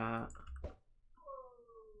here, chat.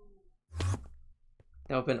 That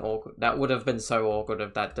would have been awkward. That would have been so awkward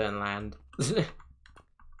if that didn't land.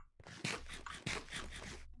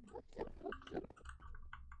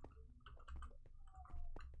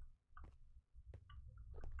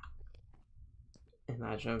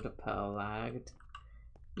 Imagine if the pearl lagged.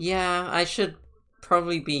 Yeah, I should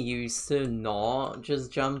probably be used to not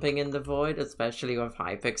just jumping in the void, especially with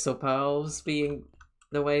Hypixel pearls being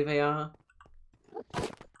the way they are.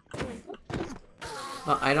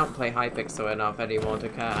 But I don't play Hypixel enough anymore to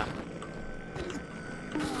care.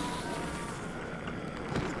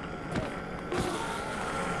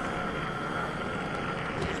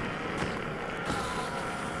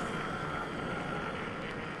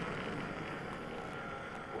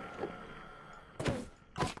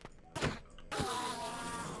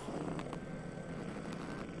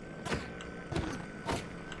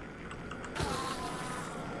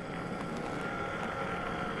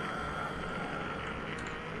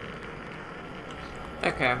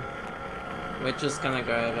 Okay. We're just gonna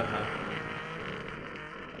go over here.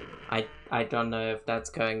 I don't know if that's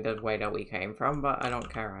going the way that we came from, but I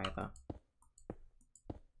don't care either.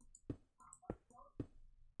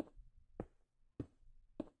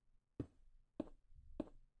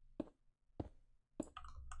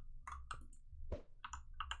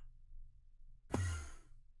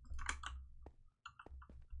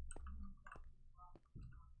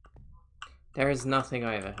 There is nothing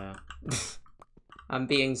over here. I'm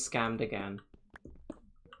being scammed again.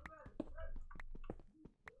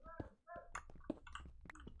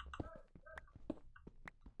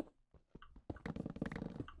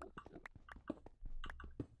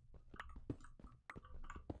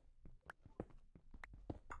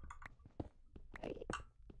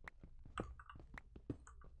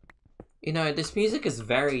 You know, this music is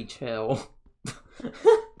very chill.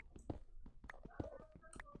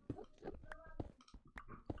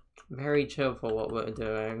 Very chill for what we're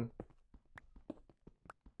doing.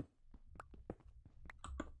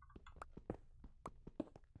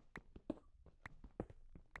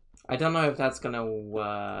 I don't know if that's gonna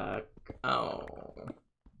work. Oh.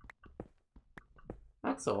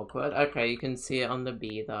 That's awkward. Okay, you can see it on the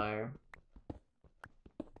bee though.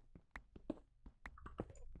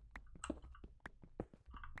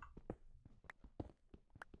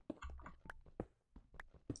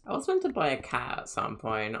 I was meant to buy a cat at some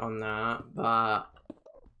point on that, but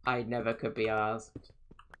I never could be asked.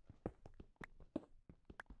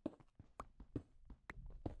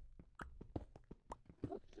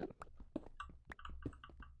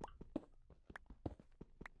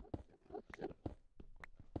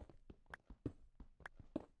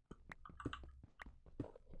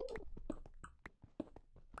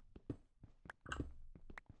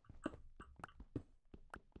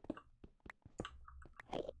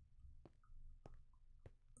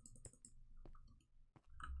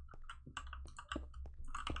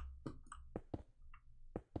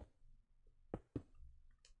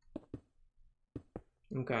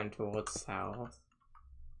 I'm going towards south.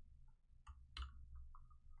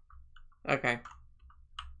 Okay.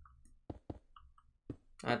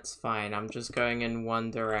 That's fine, I'm just going in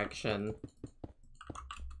one direction.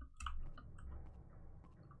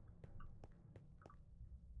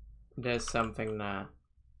 There's something there.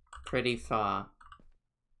 Pretty far.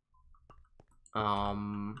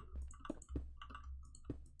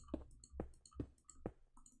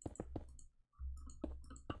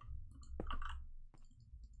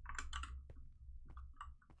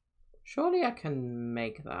 Surely I can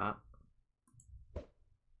make that.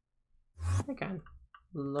 I can.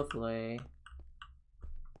 Lovely.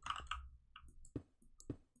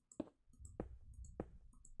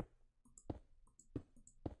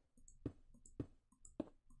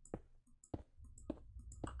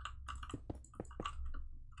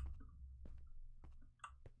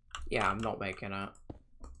 Yeah, I'm not making it.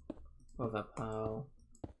 With a pearl.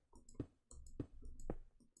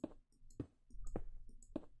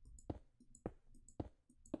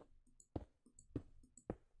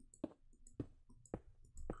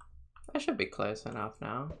 I should be close enough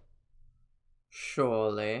now.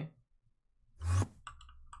 Surely.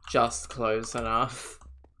 Just close enough.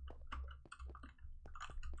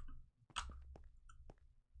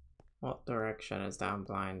 What direction is down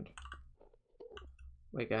blind?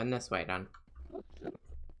 We're going this way then.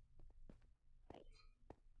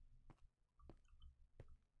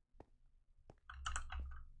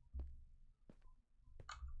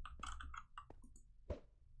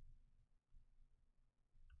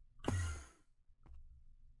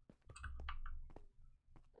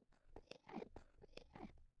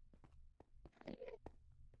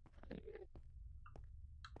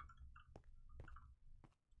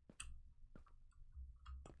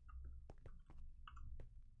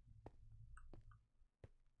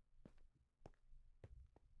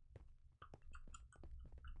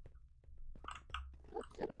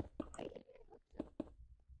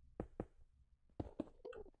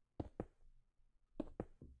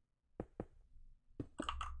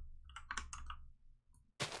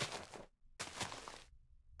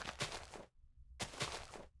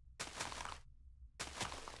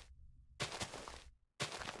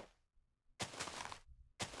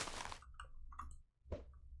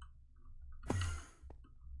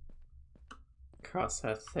 Cross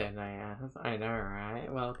her thin AF. I know,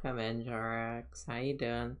 right? Welcome in, Jorex. How you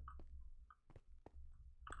doing?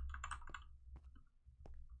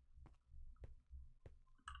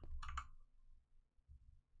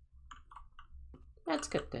 That's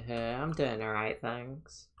good to hear. I'm doing alright,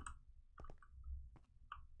 thanks.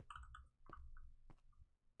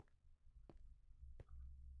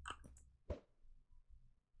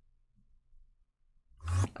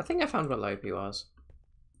 I think I found what Lopi was.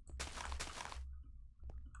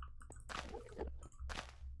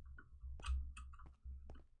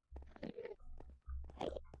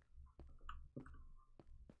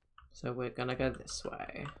 So we're gonna go this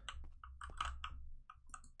way.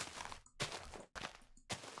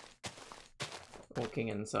 Walking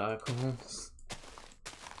in circles.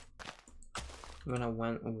 When I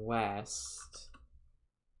went west.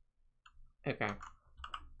 Okay.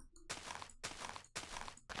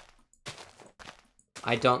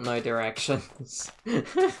 I don't know directions.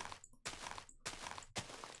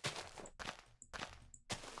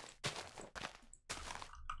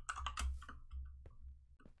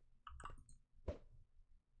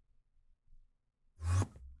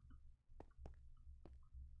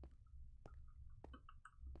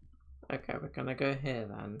 Okay, we're gonna go here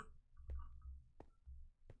then.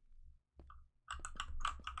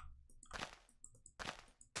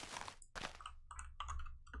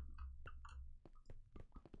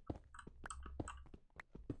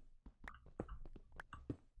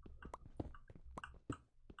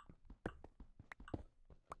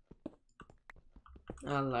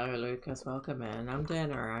 Hello, Lucas. Welcome in. I'm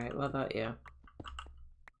doing alright. What about you?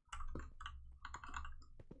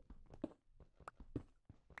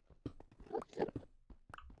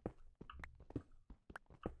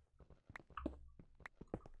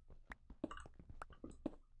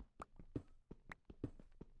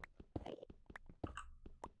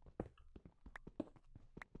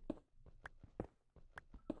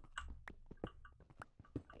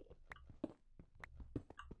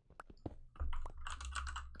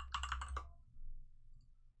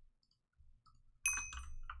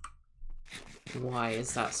 Why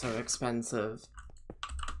is that so expensive?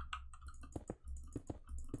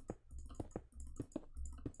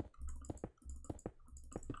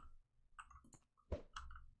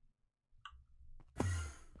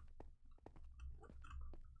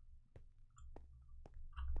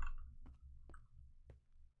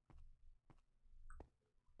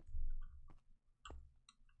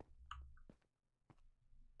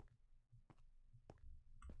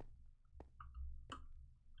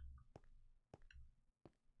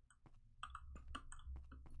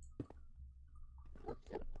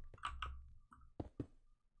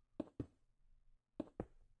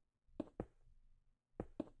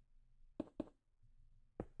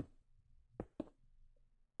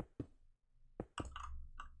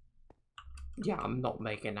 Yeah, I'm not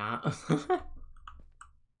making that.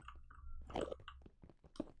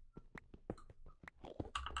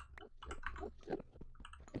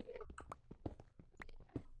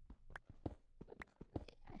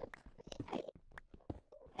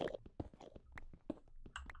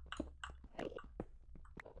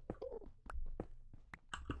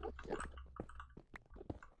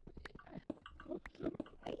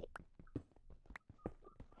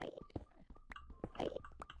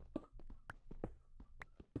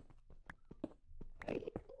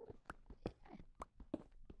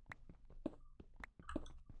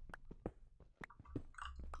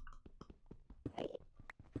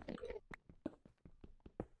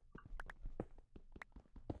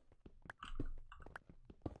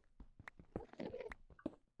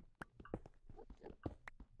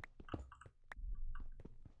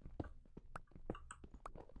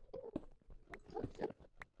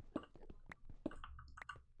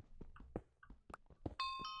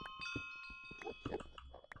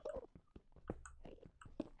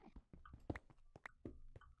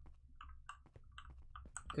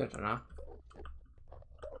 Good enough.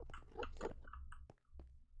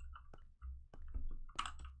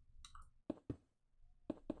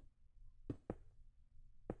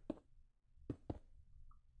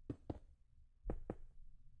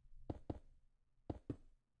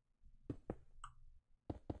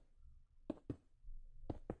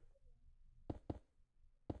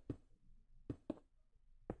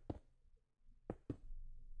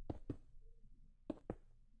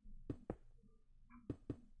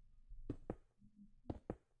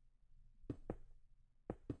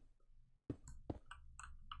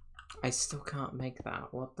 I still can't make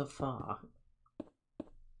that. What the fuck?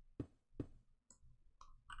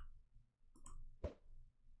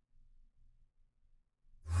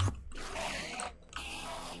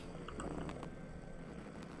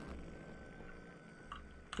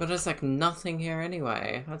 But there's like nothing here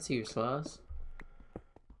anyway. That's useless.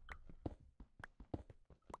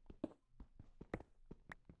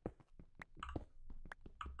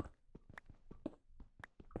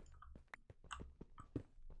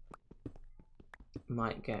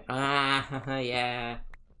 Might get. Ah, yeah.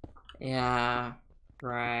 Yeah.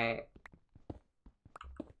 Right.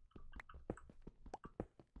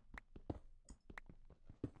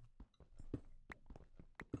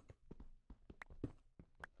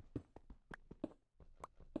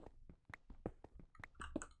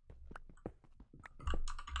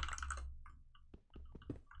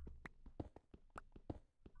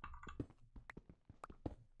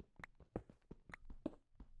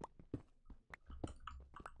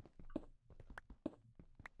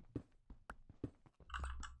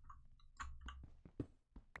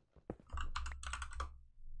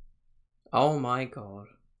 Oh my god.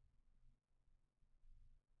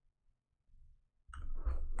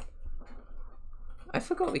 I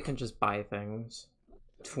forgot we can just buy things.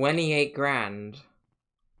 28 grand.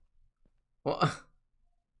 What?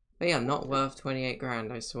 Hey, I'm not worth 28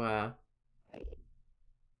 grand, I swear.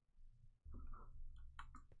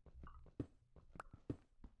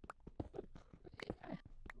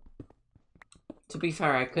 To be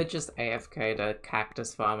fair, I could just AFK the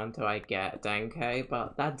cactus farm until I get 10k,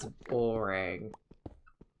 but that's boring.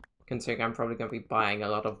 Considering I'm probably going to be buying a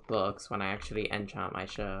lot of books when I actually enchant my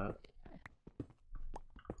shirt.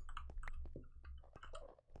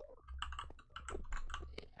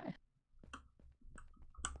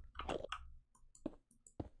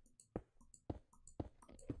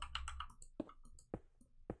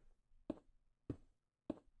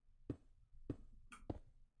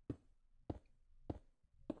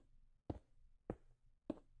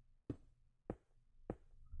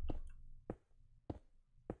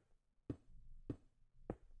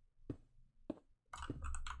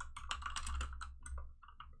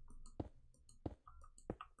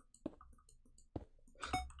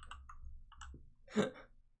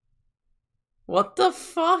 What the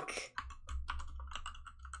fuck?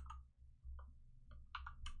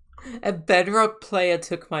 A Bedrock player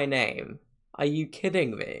took my name. Are you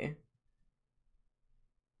kidding me?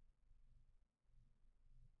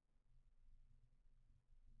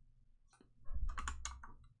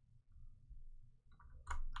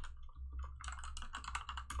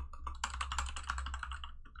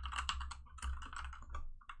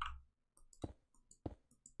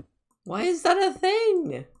 Why is that a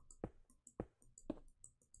thing?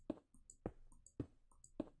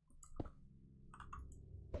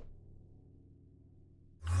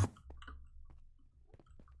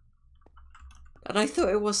 And I thought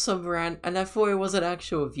it was some and I thought it was an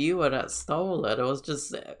actual viewer that stole it. It was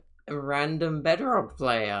just a random Bedrock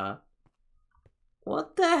player.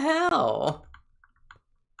 What the hell?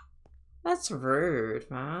 That's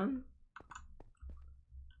rude, man.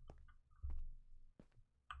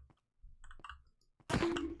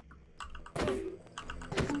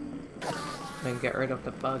 Then get rid of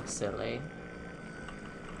the bug, silly.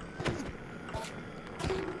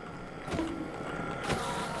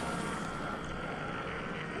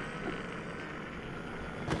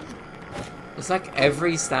 It's like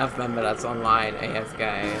every staff member that's online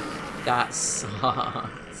AFK. That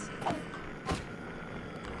sucks.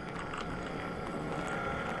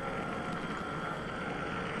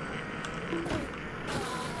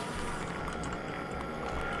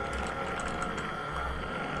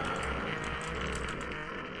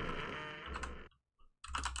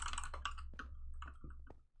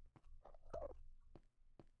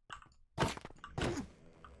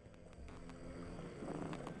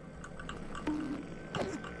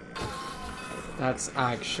 That's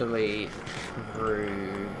actually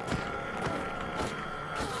rude.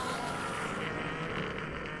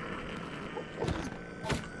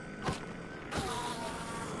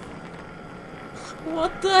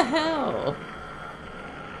 What the hell?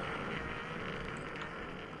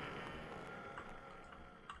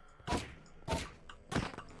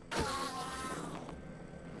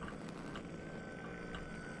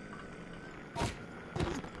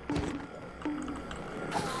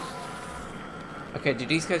 Okay, do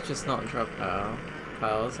these guys just not drop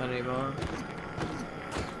pearls anymore?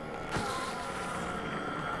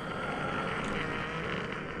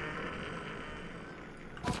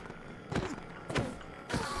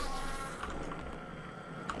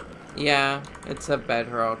 Yeah, it's a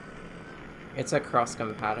Bedrock. It's a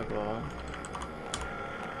cross-compatible.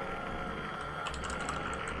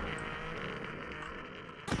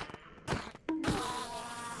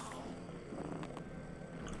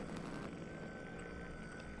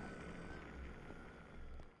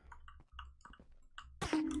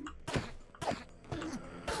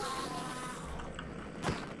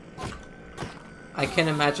 I can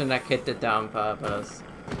imagine that kid did that on purpose.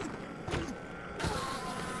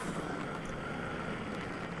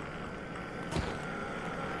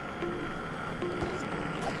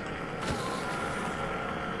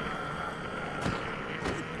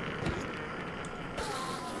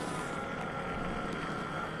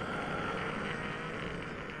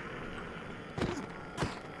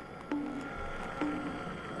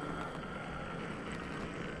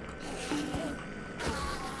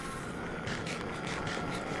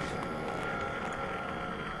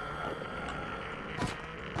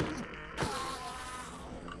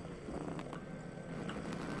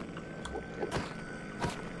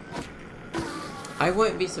 I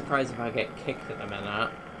wouldn't be surprised if I get kicked in a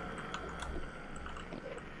minute.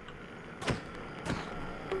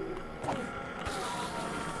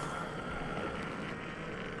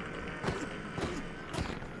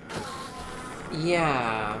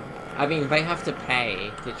 Yeah, I mean, they have to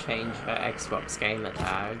pay to change her Xbox gamer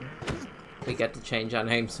tag. We get to change our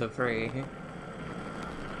names for free.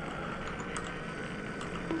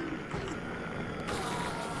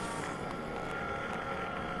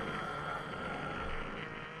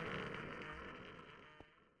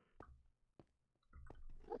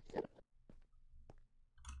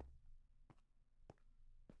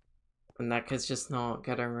 And that kid's just not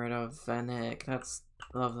getting rid of Vanek. That's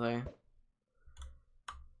lovely.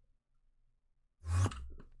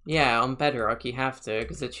 Yeah, on Bedrock you have to,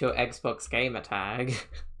 because it's your Xbox gamer tag.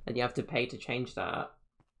 And you have to pay to change that.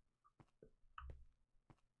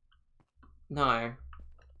 No.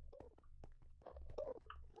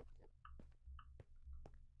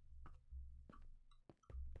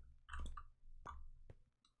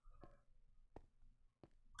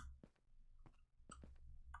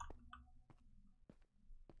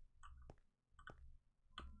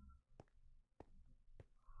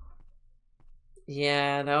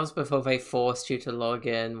 Yeah, that was before they forced you to log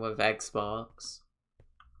in with Xbox.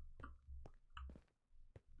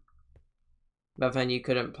 But then you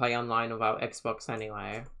couldn't play online without Xbox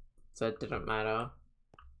anyway, so it didn't matter.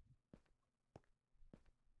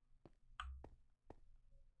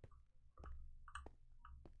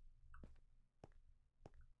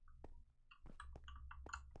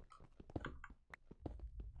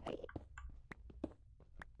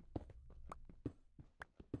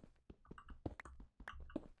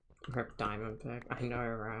 Rip Diamond Pick, I know,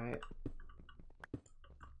 right?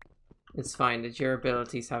 It's fine, the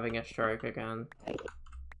durability's having a stroke again.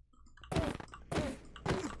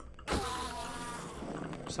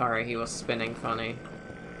 Sorry, he was spinning funny.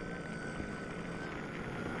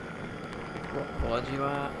 What board you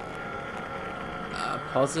at?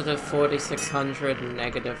 Positive 4,600,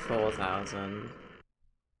 negative 4,000.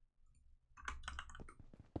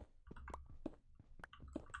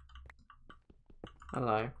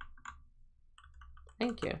 Hello.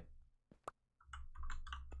 Thank you.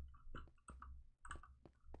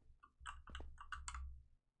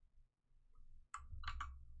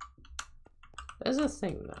 There's a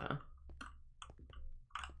thing there.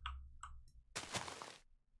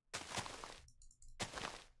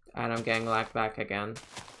 And I'm getting lagged back again.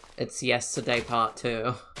 It's yesterday part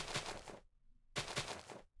 2.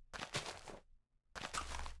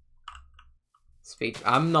 Speed.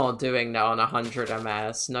 I'm not doing that on 100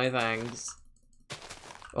 ms. No thanks.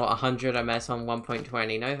 Or 100 ms on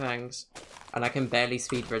 1.20. No thanks. And I can barely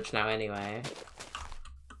speed bridge now anyway.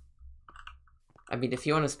 I mean, if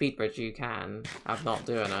you want to speed bridge, you can. I'm not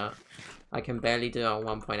doing it. I can barely do it on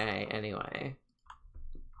 1.8 anyway.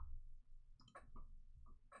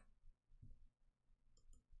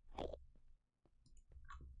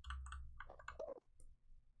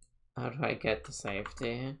 How do I get to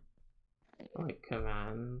safety? Like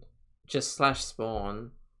command. Just slash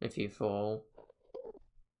spawn if you fall.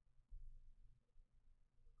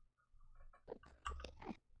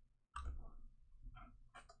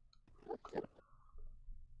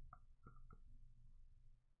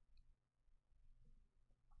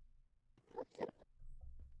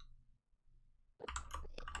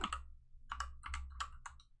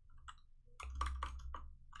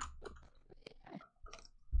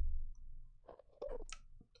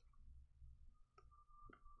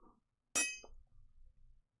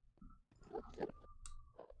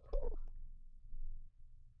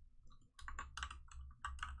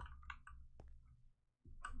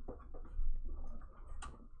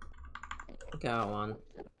 Go on.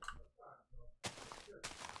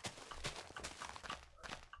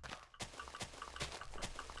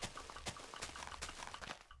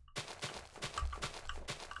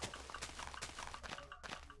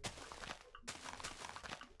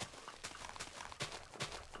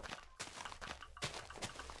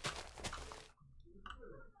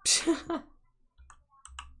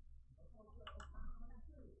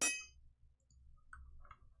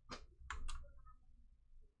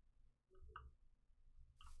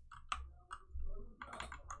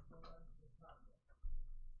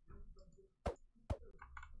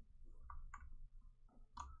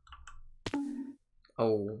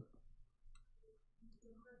 Oh.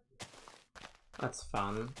 That's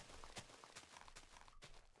fun.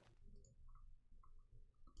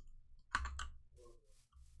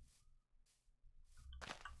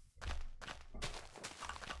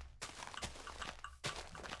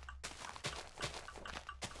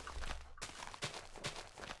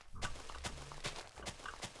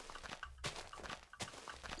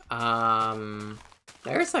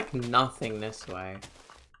 There's like nothing this way.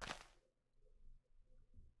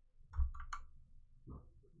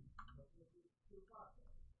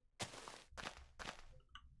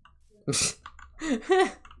 You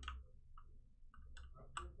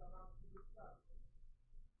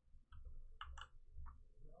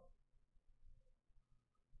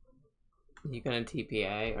gonna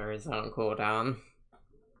TPA or is that on cooldown?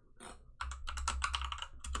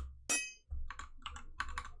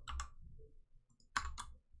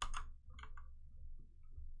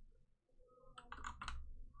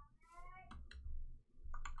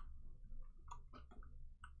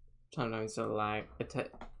 Sometimes the lag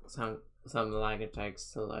some lag it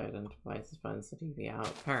takes to load and devices finds the TV out.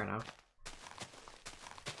 Fair enough.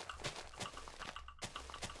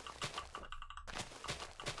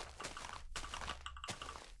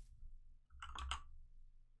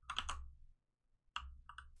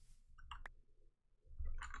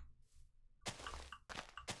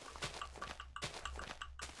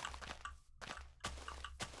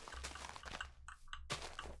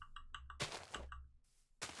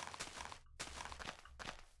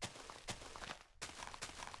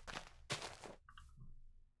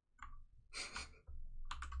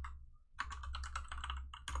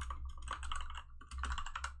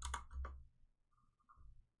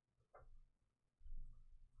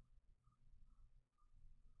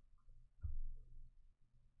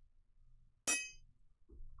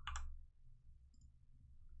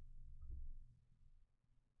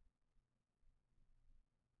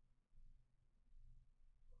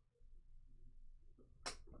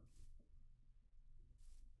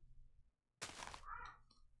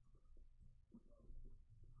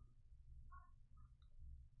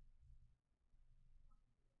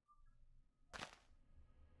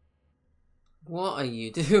 What are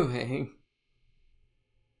you doing?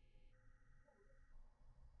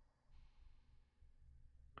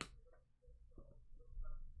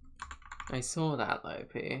 I saw that,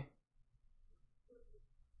 Lopi.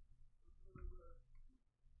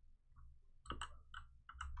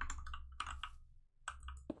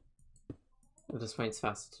 This point's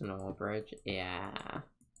faster to normal bridge. Yeah.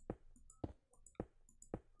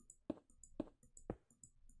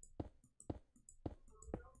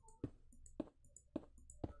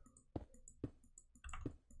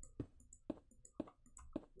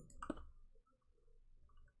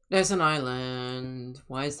 There's an island.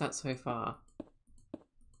 Why is that so far?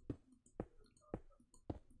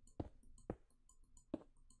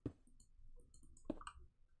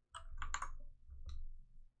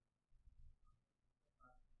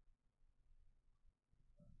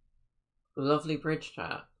 Lovely bridge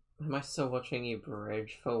chat. Am I still watching you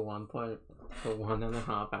bridge for 1.5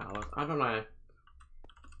 hours? I don't know.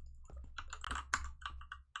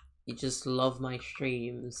 You just love my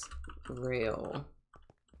streams. Real.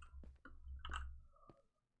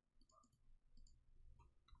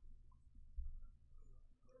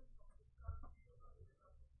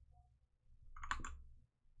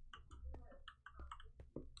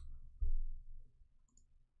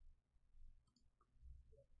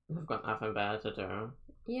 I've got nothing better to do.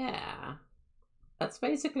 Yeah. That's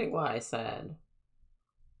basically what I said.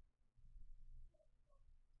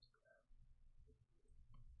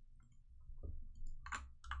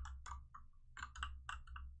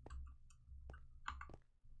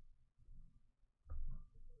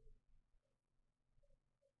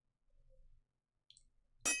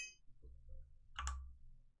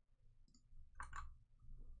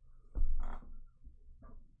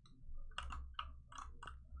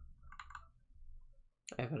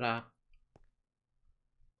 Over there.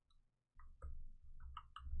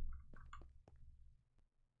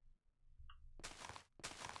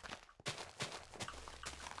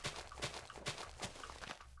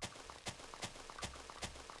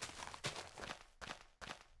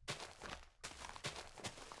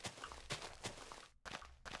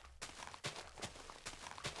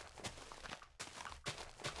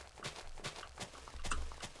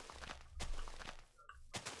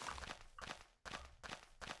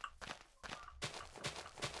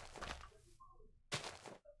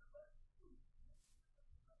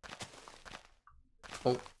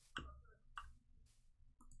 Oh.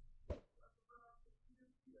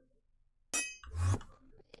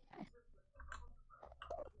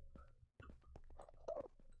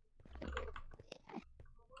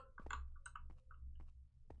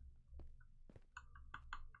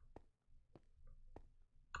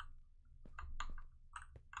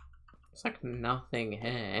 It's like nothing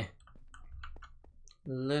here.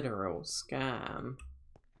 Literal scam.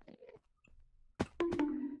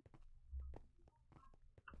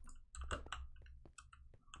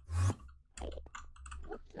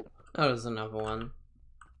 Oh, there's another one.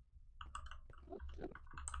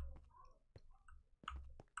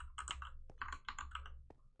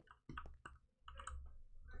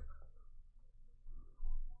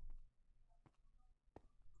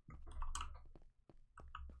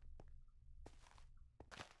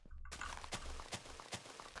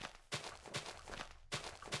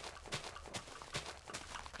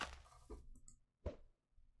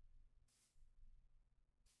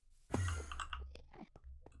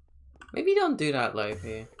 Maybe don't do that,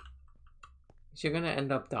 Lopi. Because you're gonna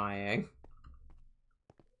end up dying.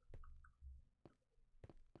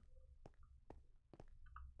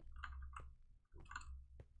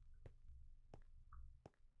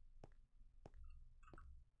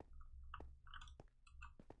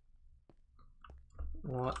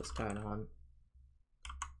 What is going on?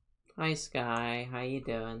 Hi, Sky. How you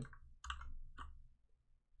doing?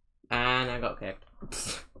 And I got kicked.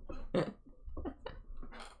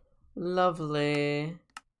 Lovely.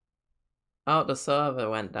 Oh, the server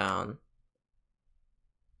went down.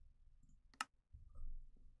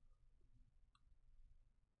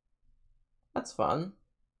 That's fun.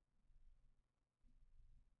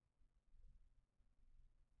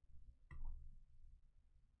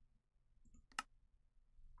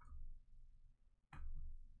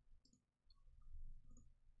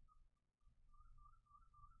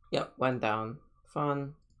 Yep, went down.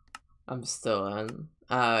 Fun. I'm still in.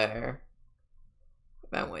 Oh.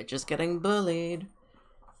 Then we're just getting bullied.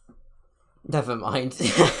 Never mind.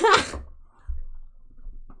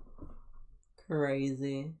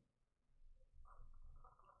 Crazy.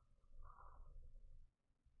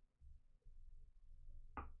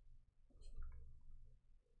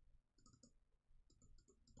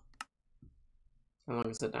 How long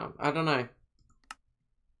is it down? I don't know.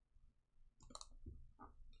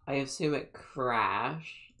 I assume it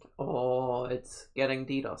crashed, or it's getting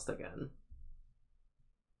DDoSed again.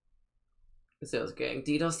 Because it was getting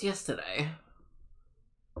DDoSed yesterday.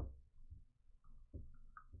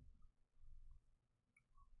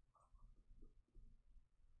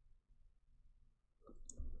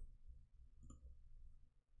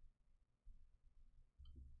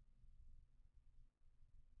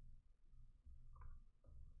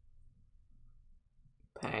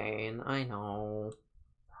 Pain, I know.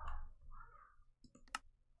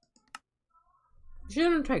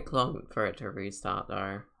 Shouldn't take long for it to restart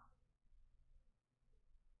though.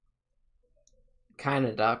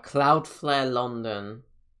 Canada, Cloudflare London.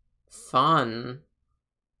 Fun.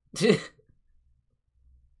 Because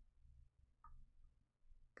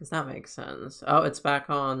that makes sense. Oh, it's back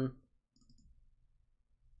on.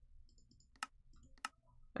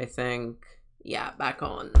 I think. Yeah, back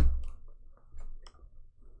on.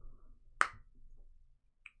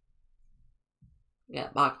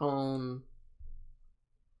 Get back on.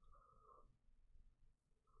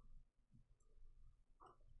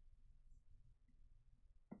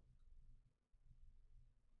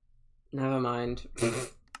 Never mind.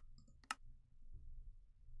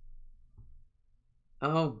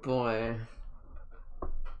 Oh boy.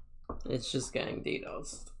 It's just getting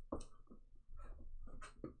DDoSed.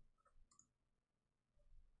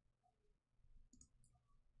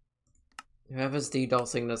 Whoever's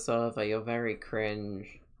DDoSing the server, you're very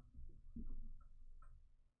cringe.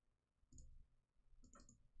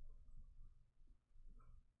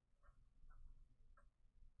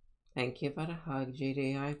 Thank you for the hug,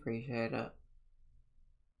 GD. I appreciate it.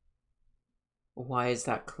 Why is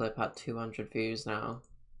that clip at 200 views now?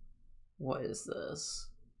 What is this?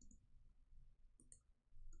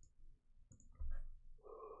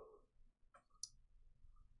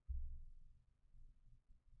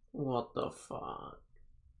 What the fuck?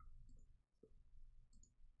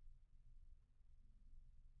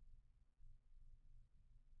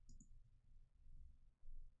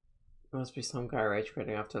 Must be some guy rage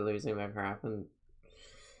quitting after losing their crap, and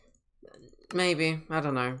maybe, I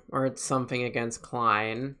don't know. Or it's something against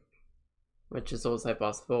Klein, which is also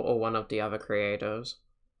possible, or one of the other creators.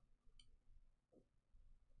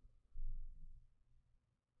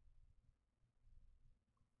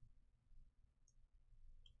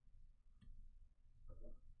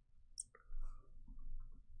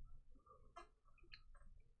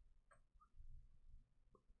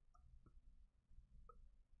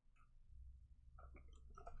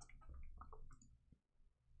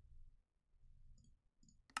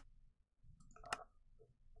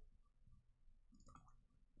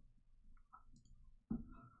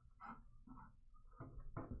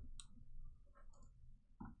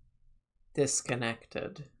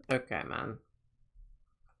 Disconnected. Okay, man.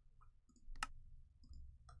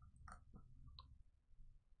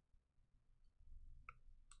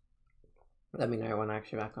 Let me know when I'm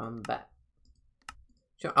actually back on. Bet.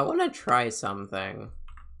 Sure, I want to try something.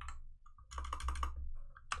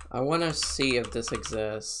 I want to see if this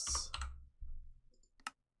exists.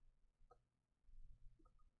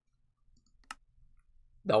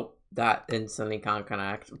 Nope, that instantly can't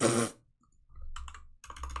connect.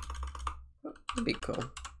 That'd be cool.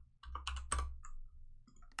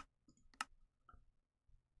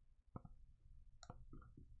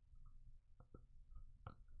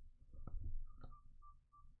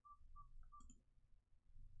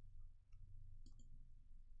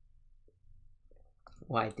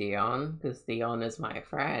 Why Dion? Because Dion is my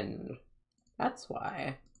friend. That's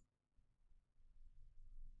why.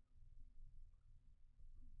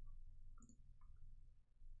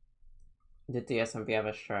 Did DSMV have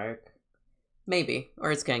a stroke? Maybe.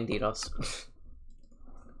 Or it's getting DDoS.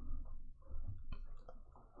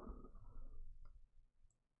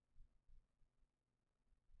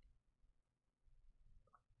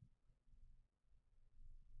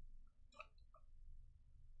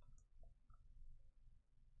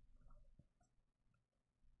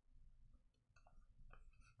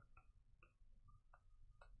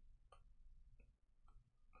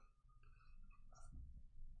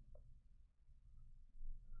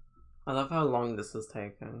 I love how long this is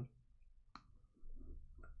taking.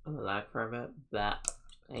 I'm lag for a bit. That.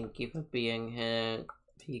 Thank you for being here,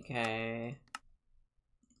 PK.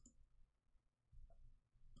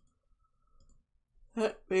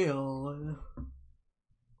 Let me on.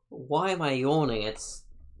 Why am I yawning? It's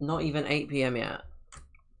not even 8 PM yet.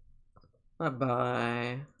 Bye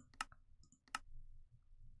bye.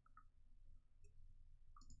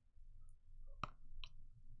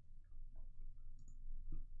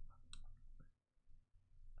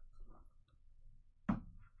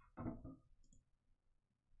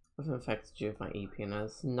 What affected you with my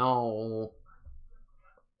EPNS? No.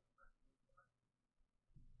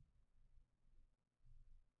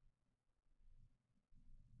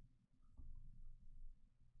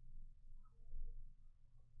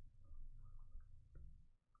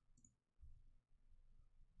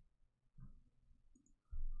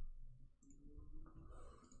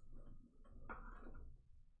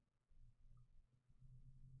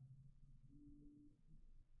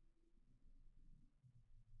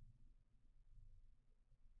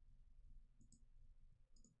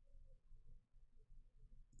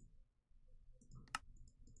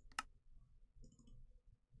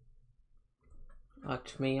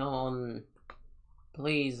 Let me on.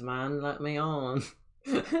 Please, man, let me on.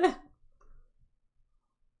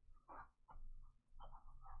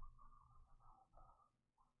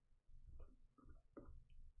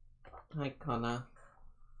 Hi, Connor.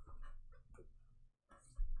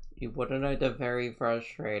 You wouldn't know the very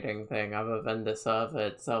frustrating thing other than the server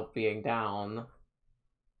itself being down.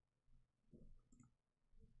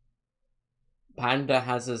 Panda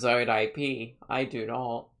has his own IP. I do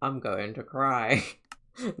not. I'm going to cry.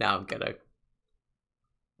 Now I'm gonna.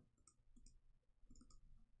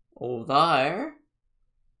 Although,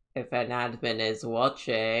 if an admin is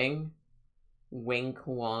watching, wink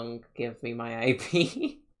wonk, give me my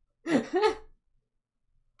IP.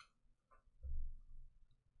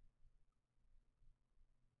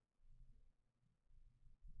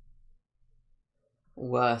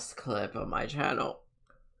 Worst clip on my channel.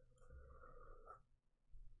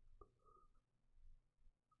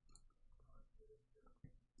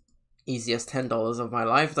 Easiest $10 of my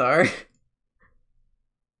life, though.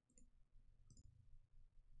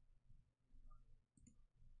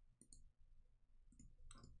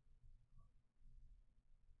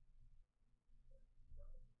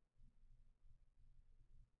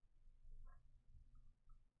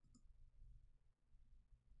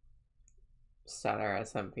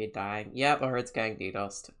 StellarMC dying. Yep, or it's getting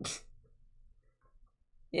DDoSed.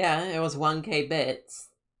 Yeah, it was 1k bits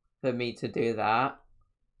for me to do that,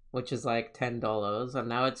 which is like $10, and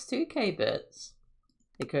now it's 2k bits.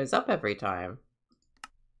 It goes up every time.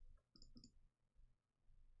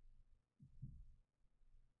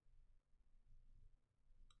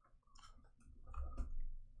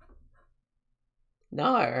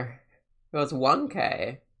 No, it was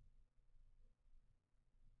 1k.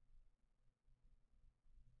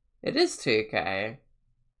 It is 2k.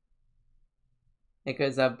 It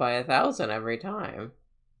goes up by 1,000 every time.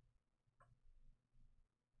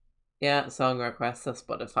 Yeah, song requests are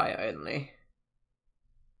Spotify only.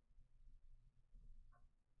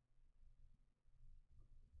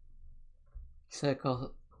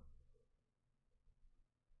 Circle.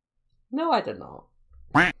 No, I did not.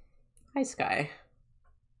 Hi, Sky.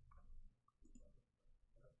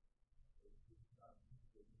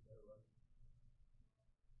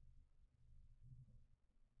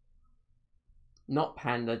 Not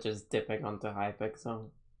Panda just dipping onto Hypixel.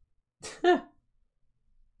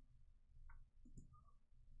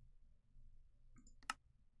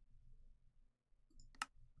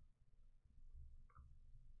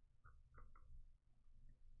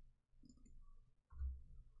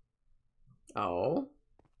 Oh.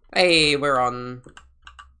 Hey, we're on.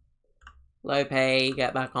 Lope,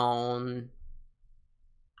 get back on.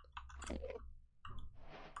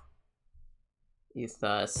 You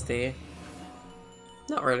thirsty?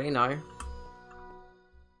 Not really, no.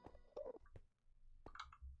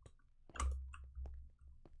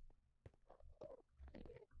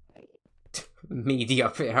 media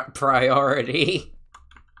priority.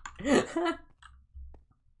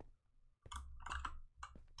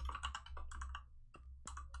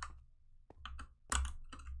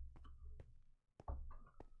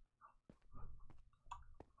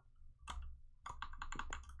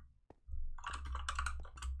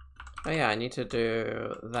 Oh yeah, I need to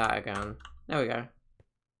do that again. There we go.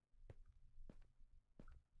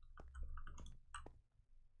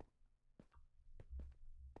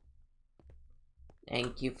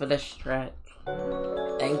 Thank you for the stretch.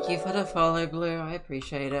 Thank you for the follow, Blue. I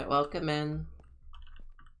appreciate it. Welcome in.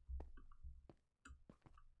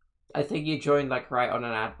 I think you joined like right on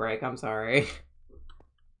an ad break. I'm sorry.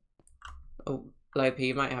 Oh, Lopi,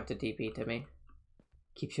 you might have to TP to me.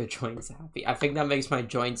 Keep your joints happy. I think that makes my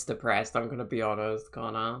joints depressed. I'm gonna be honest,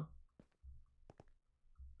 Connor.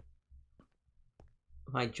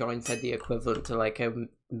 My joints are the equivalent to like a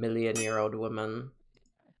million-year-old woman.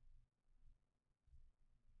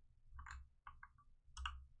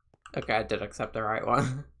 Okay, I did accept the right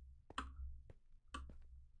one.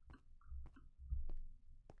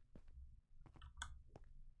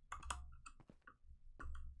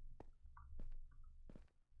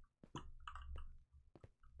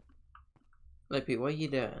 Lippy, what are you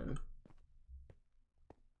doing?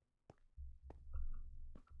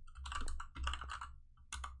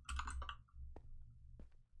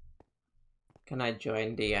 Can I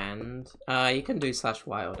join the end? You can do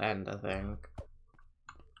 /wild end, I think.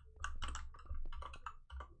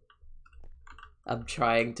 I'm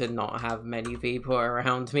trying to not have many people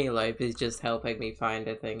around me. Lippy's just helping me find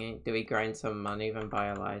a thingy. Do we grind some money then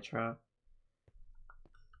buy elytra?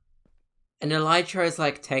 An elytra is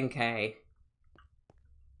like 10k.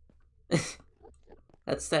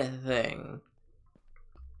 That's the thing.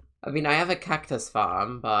 I mean, I have a cactus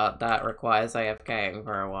farm, but that requires AFKing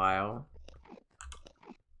for a while.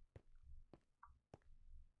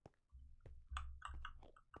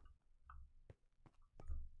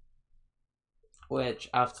 Which,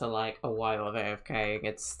 after like a while of AFKing,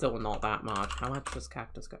 it's still not that much. How much does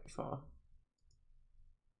cactus go for?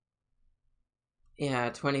 Yeah,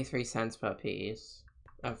 23 cents per piece.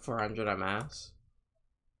 400 MS.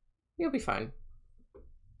 You'll be fine.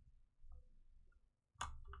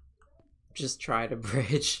 Just try to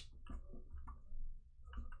bridge.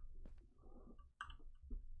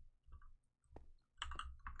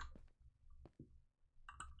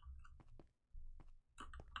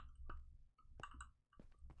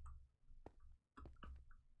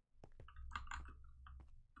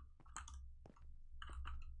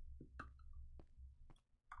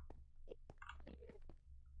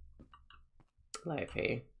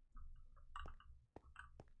 Livey.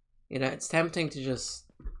 You know, it's tempting to just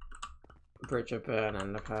bridge a burn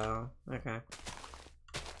and a pearl. Okay.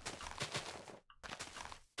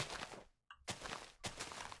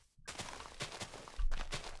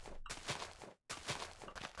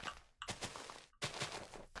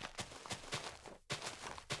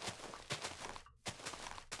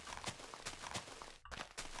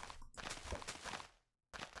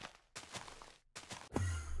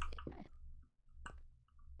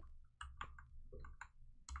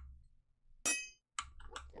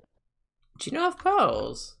 Do you not have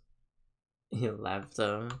pearls? You left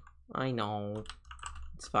them. I know.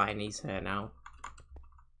 It's fine, he's here now.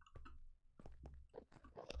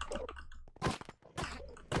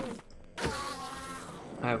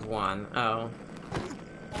 I have one. Oh.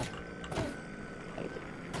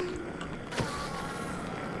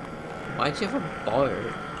 Why'd you have a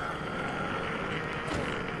bow?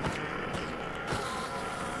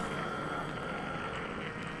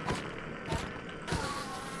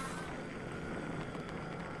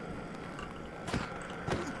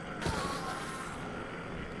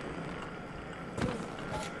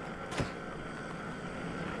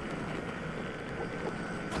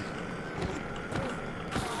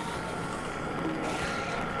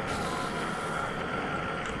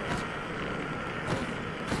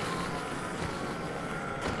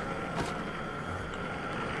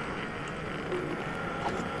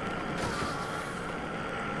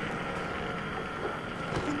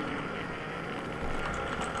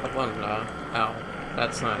 Wonder. Oh,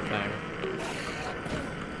 that's not a thing.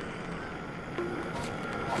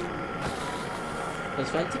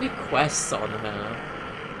 There's meant to be quests on her.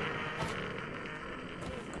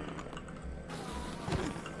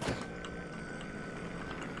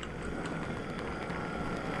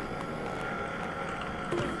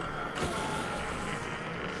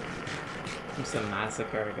 It's a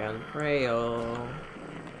massacre again. Rail.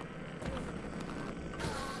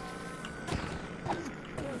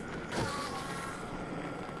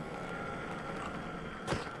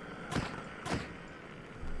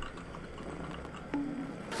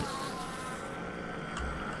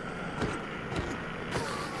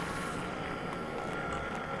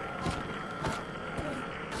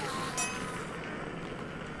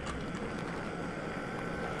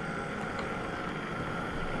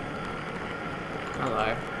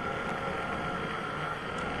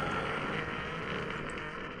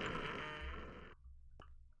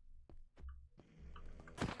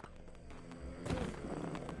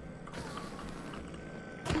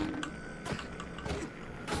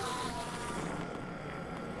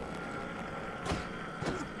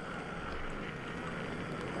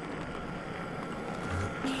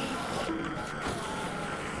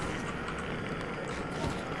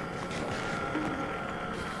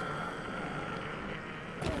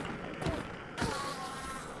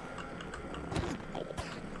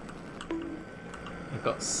 I've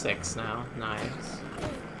got 6 now. Nice.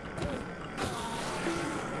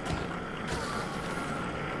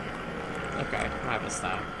 Okay, I have a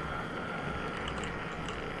staff.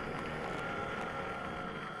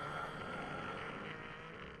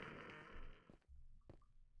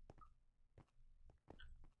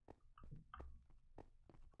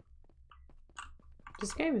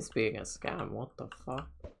 This game is being a scam, what the fuck?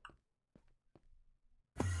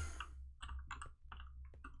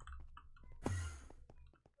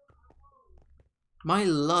 My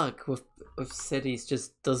luck with cities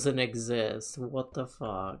just doesn't exist, what the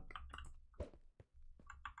fuck?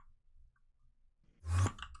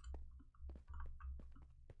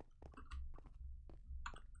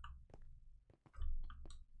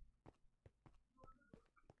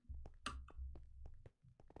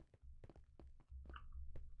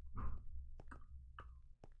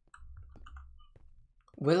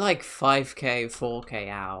 We're like 5k, 4k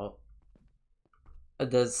out.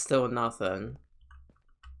 There's still nothing.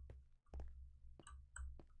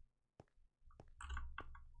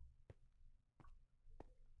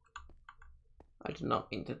 I did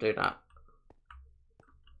not mean to do that.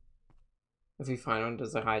 If we find one,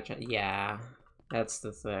 there's a high chance. Yeah, that's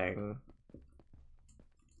the thing.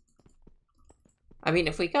 I mean,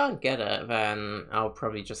 if we can't get it, then I'll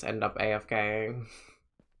probably just end up AFKing.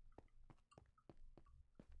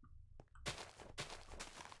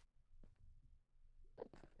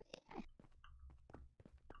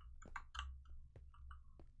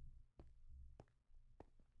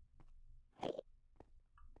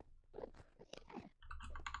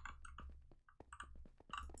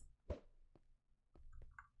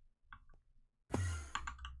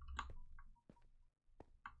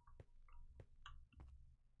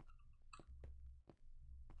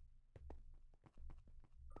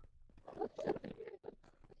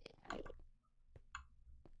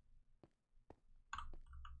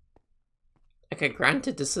 Okay,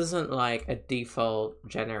 granted, this isn't like a default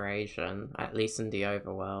generation, at least in the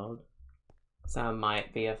overworld. So that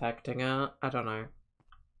might be affecting it. I don't know.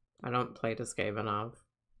 I don't play this game enough.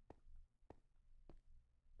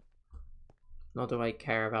 Nor do I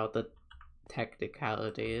care about the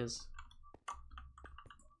technicalities.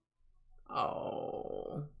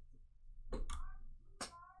 Oh.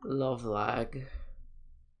 Love lag.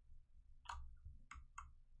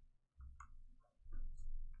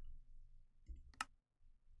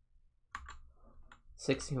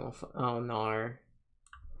 Oh no.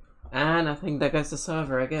 And I think there goes the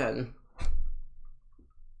server again.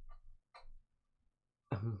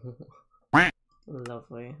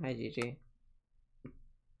 Lovely. Hi, GG.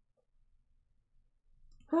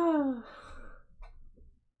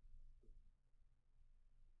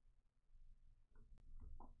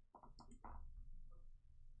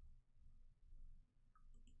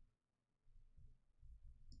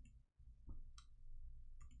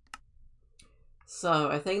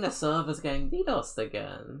 So, I think the server's getting DDoSed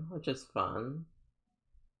again, which is fun.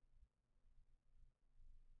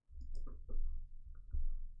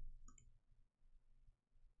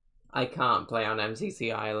 I can't play on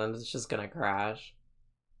MCC Island, it's just gonna crash.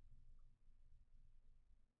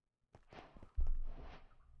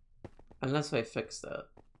 Unless they fixed it.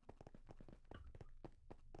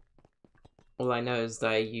 All I know is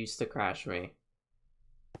they used to crash me.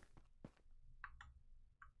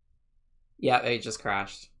 Yeah, they just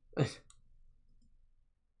crashed.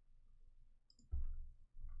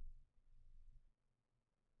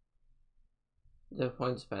 The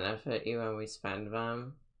points benefit you when we spend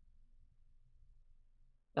them.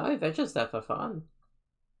 No, they're just there for fun.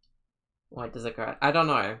 Why does it crash? I don't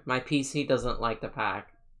know. My PC doesn't like the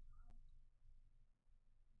pack.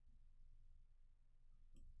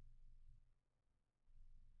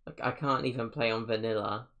 Like, I can't even play on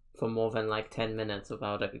vanilla for more than like 10 minutes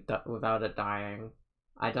without it dying.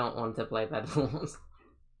 I don't want to play Bed Wars.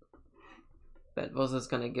 Bed Wars is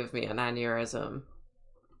gonna give me an aneurysm.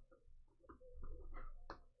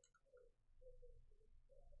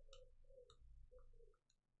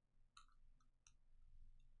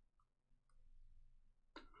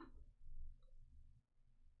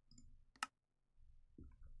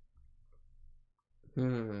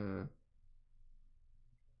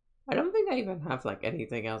 I don't think I even have like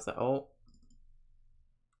anything else at all.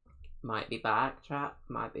 Might be back, chat.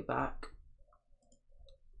 Might be back.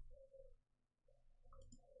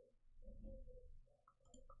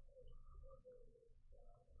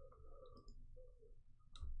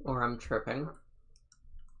 Or I'm tripping.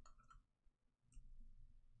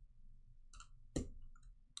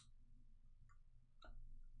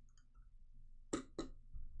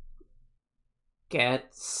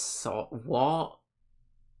 What?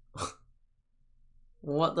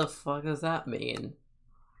 What the fuck does that mean?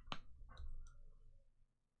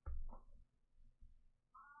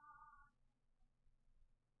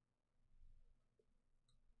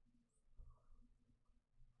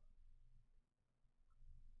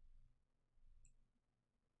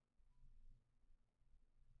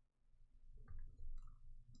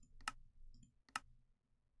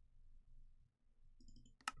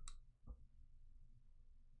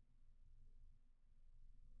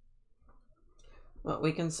 Well,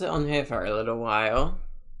 we can sit on here for a little while.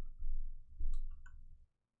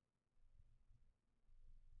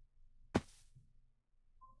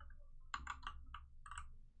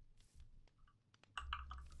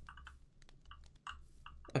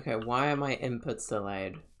 Okay, why are my inputs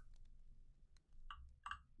delayed?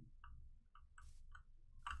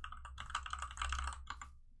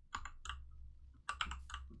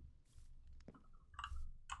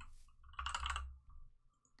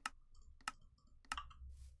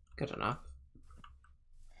 Good enough.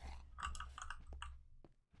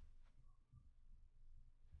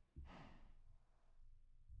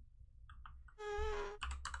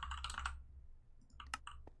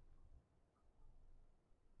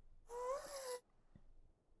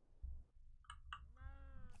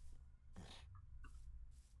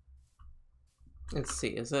 Let's see,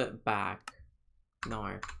 is it back?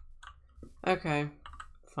 No. Okay,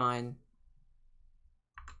 fine.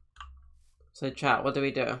 So chat, what do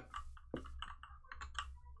we do?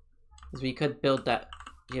 Because we could build that.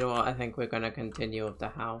 You know what, I think we're gonna continue with the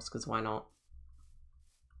house, because why not?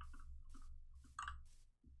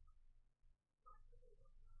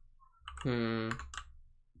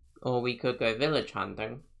 Or we could go village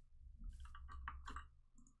hunting.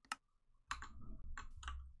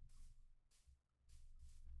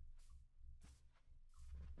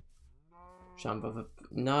 Jump over.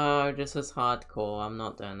 No, this is hardcore. I'm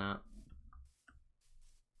not doing that.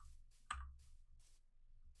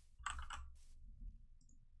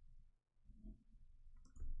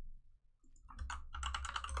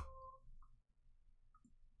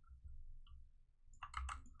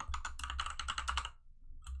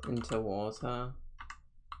 Into water.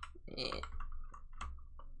 Yeah.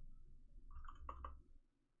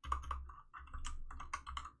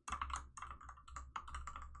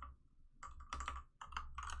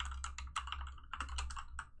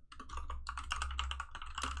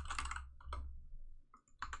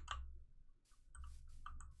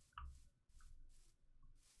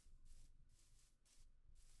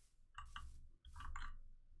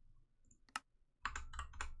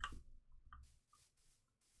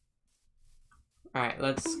 Alright,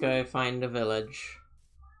 let's go find a village.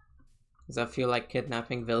 Does that feel like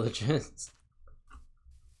kidnapping villagers?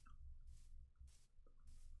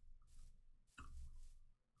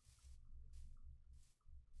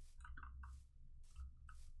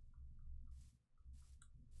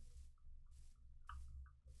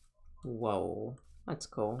 Whoa, that's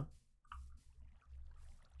cool.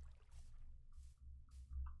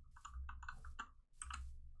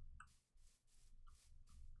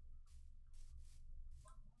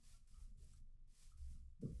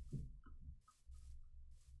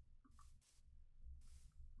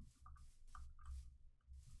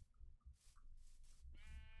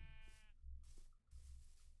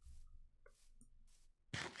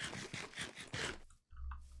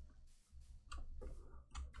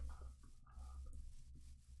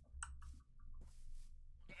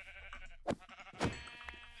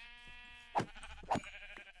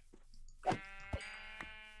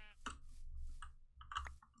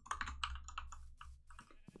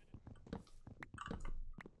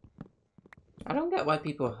 I don't get why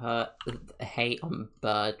people hate on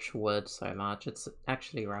birch wood so much. It's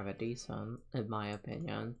actually rather decent, in my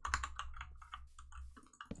opinion.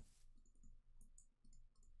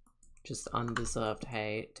 Just undeserved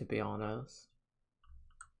hate, to be honest.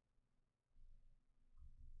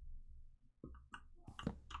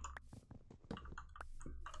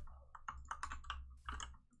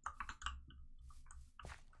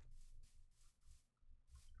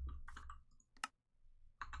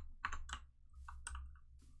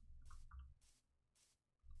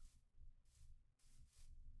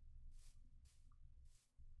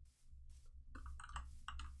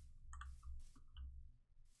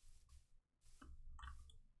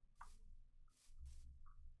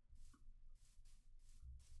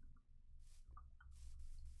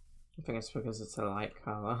 I think it's because it's a light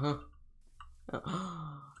color, huh?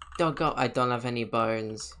 Dog, I don't have any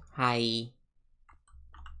bones. Hi.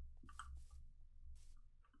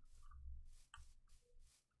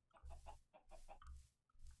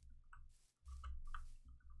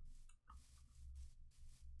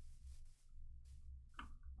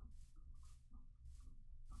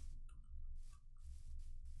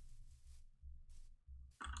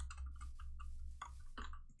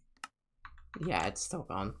 Yeah, it's still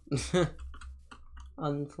gone.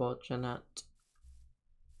 Unfortunate.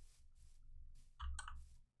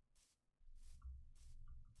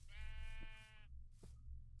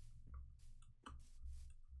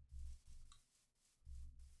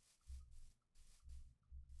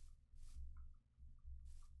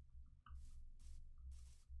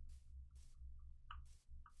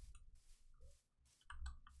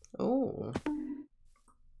 Oh.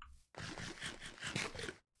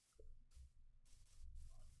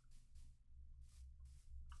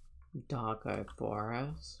 Doggo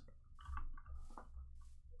forest.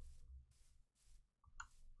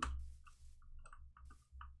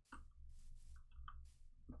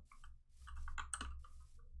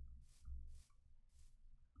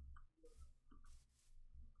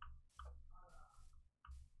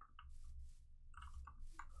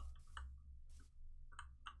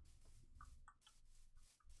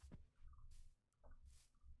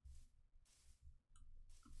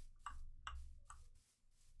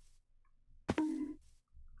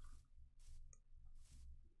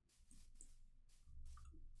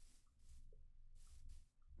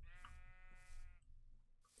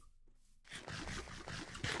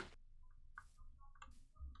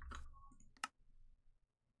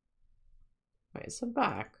 Wait, is it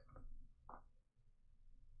back?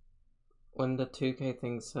 When the 2K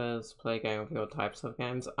thing says play game of your types of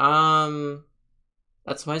games.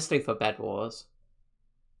 That's mostly for Bed Wars.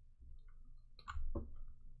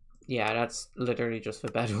 Yeah, that's literally just for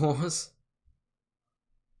Bed Wars.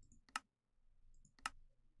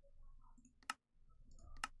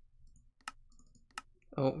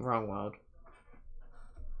 Oh, wrong world.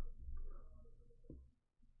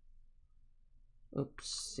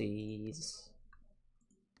 Oopsies.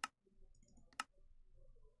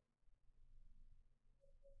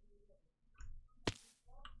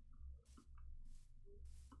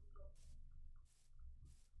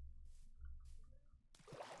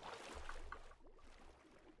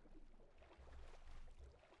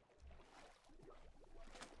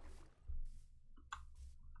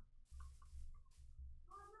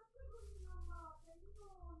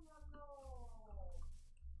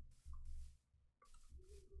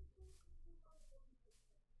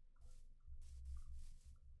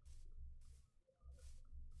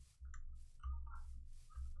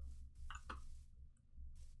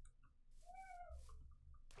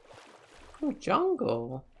 Oh,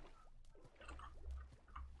 jungle.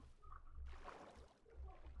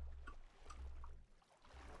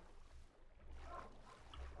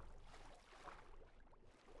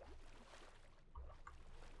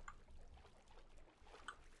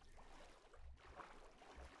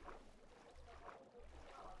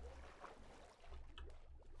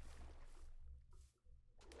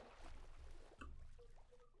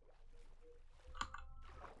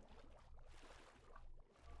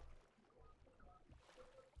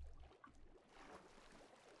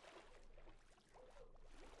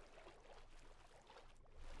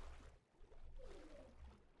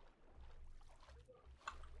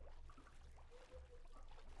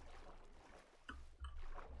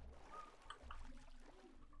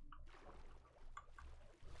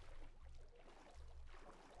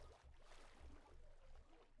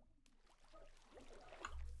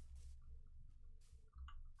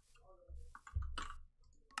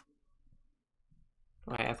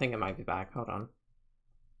 Wait, I think it might be back. Hold on.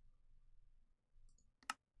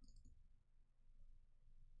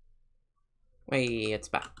 Wait, it's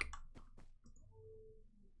back.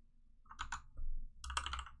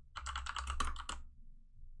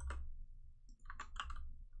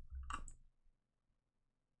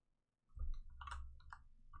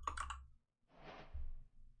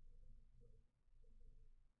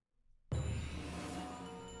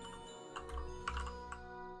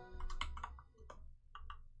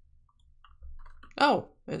 Oh,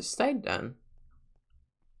 it stayed then.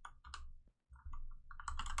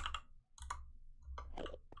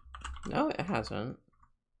 No, it hasn't.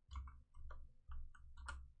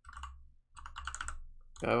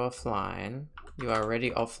 Go offline. You are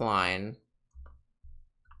already offline.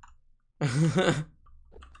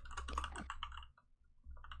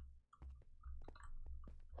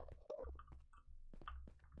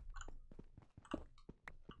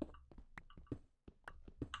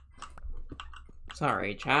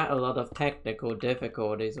 Sorry, chat. A lot of technical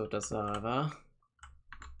difficulties with the server.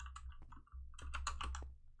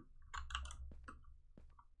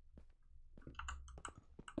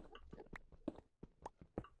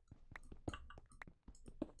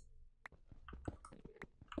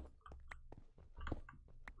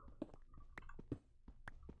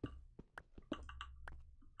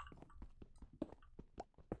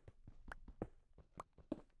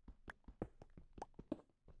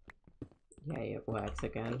 Yay, it works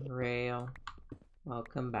again. Real.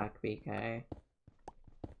 Welcome back, BK.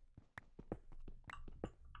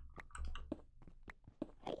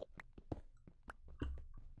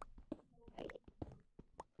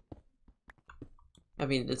 I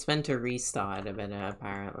mean, it's meant to restart in a minute,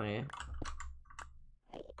 apparently.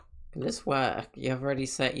 Can this work? You've already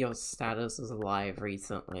set your status as alive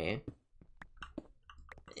recently.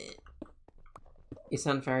 You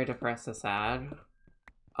sound very depressed or sad.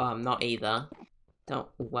 Not either. Don't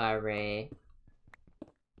worry.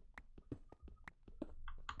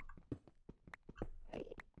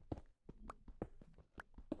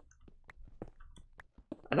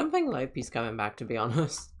 I don't think Lopi's coming back, to be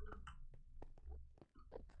honest.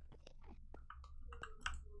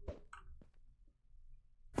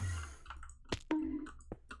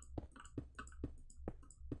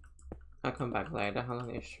 I'll come back later. How long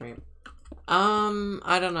is your stream?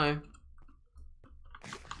 I don't know.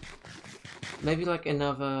 Maybe like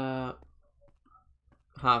another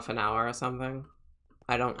half an hour or something.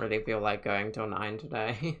 I don't really feel like going till 9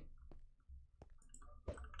 today.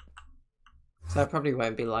 So I probably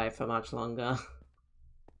won't be live for much longer.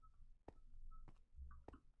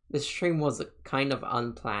 This stream was kind of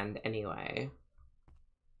unplanned anyway.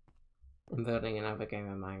 I'm building another game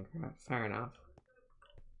of Minecraft. Fair enough.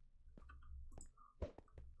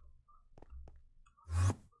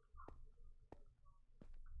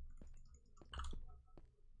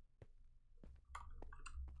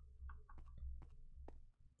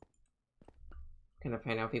 Kind of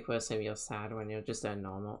pain how people assume you're sad when you're just doing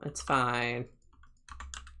normal. It's fine.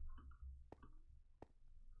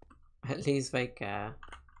 At least they care.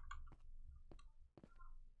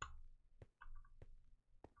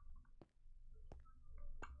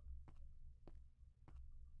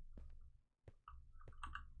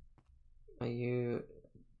 Are you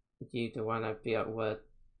the one to be at work?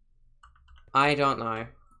 I don't know.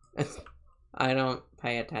 I don't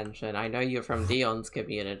pay attention. I know you're from Dion's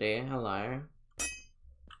community. Hello.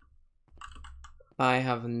 I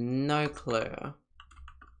have no clue.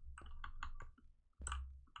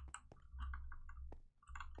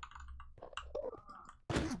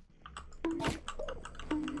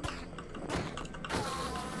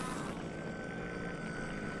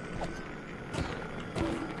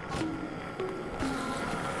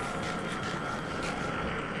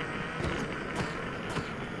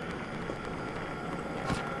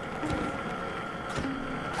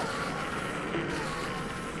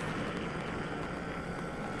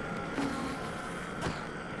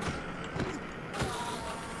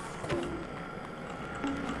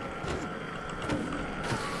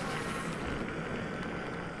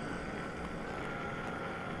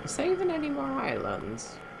 Is there even any more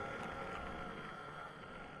islands?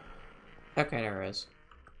 Okay, there is.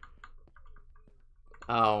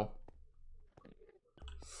 Oh.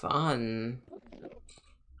 Fun.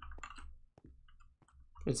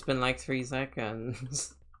 It's been like 3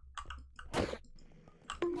 seconds.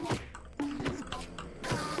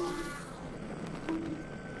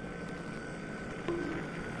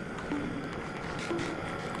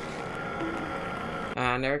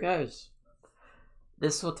 And there it goes.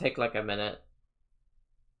 This will take like a minute.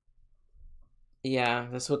 Yeah,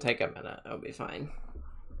 this will take a minute. It'll be fine.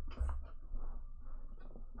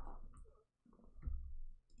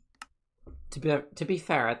 To be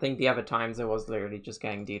fair, I think the other times it was literally just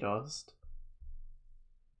getting DDoSed.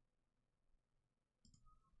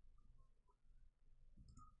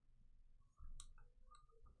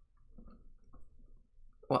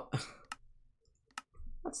 What?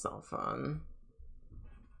 That's not fun.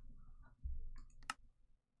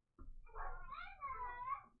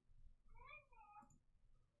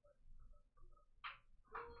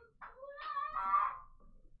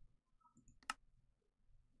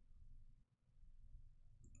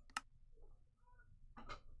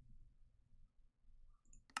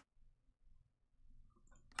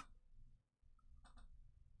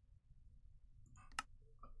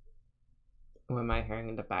 What am I hearing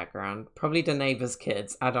in the background? Probably the neighbor's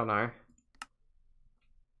kids. I don't know.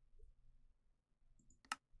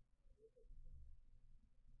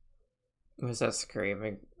 Was that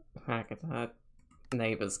screaming? Heck at that.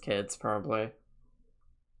 Neighbor's kids, probably.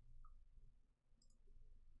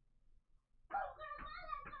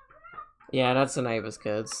 Yeah, that's the neighbor's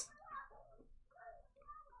kids.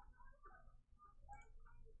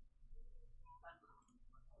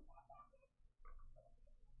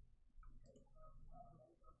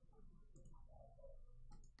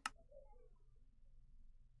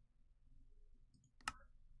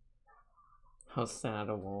 I'll stand at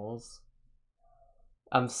the walls.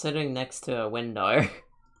 I'm sitting next to a window.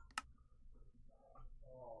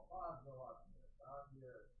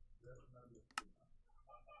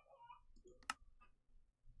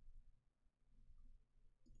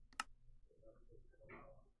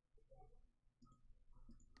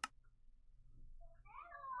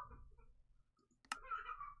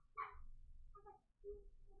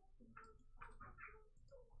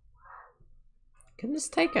 Can this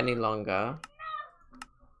take any longer?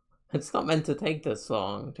 It's not meant to take this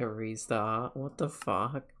long to restart. What the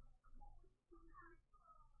fuck?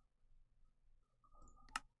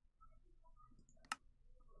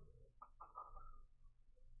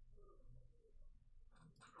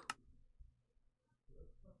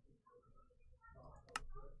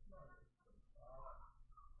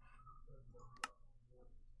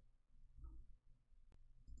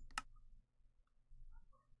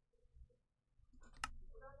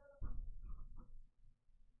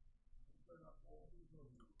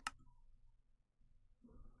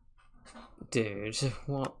 Dude,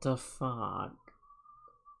 what the fuck?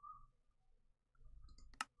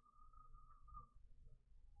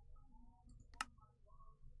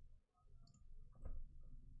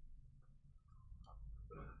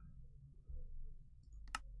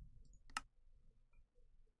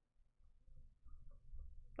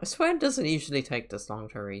 I swear it doesn't usually take this long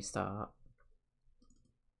to restart.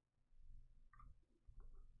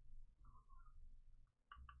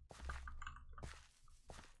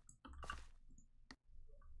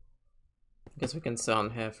 Guess we can sit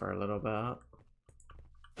on here for a little bit.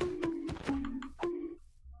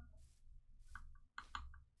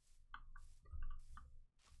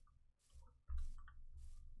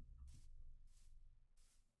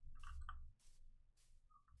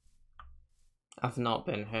 I've not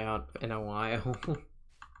been here in a while.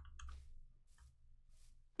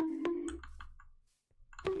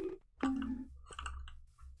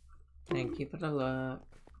 Thank you for the look.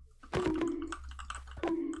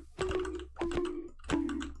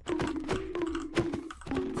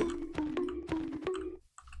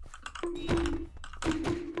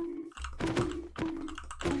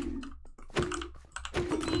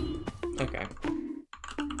 Okay.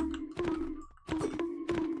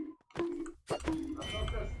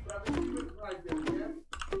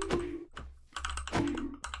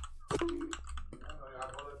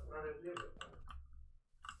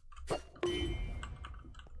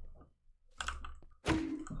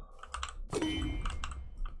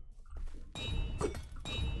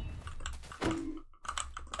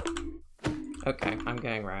 Okay, I'm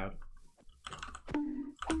going round.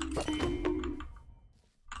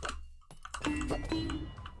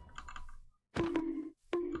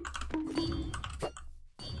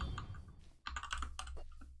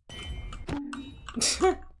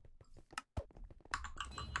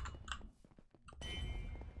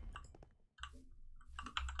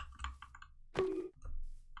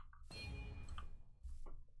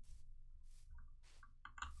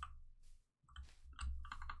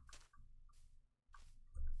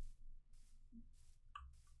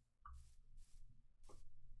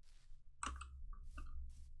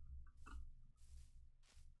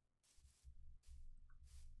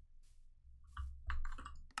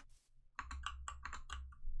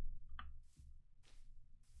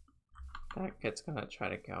 That kid's gonna try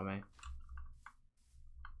to kill me.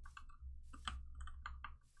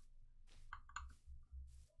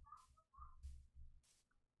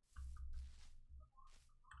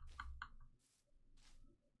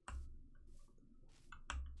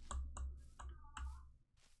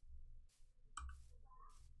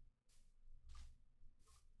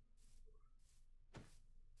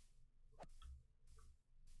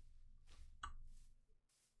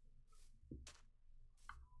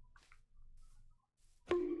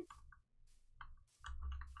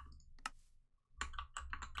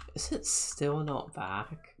 Is it still not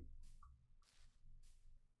back?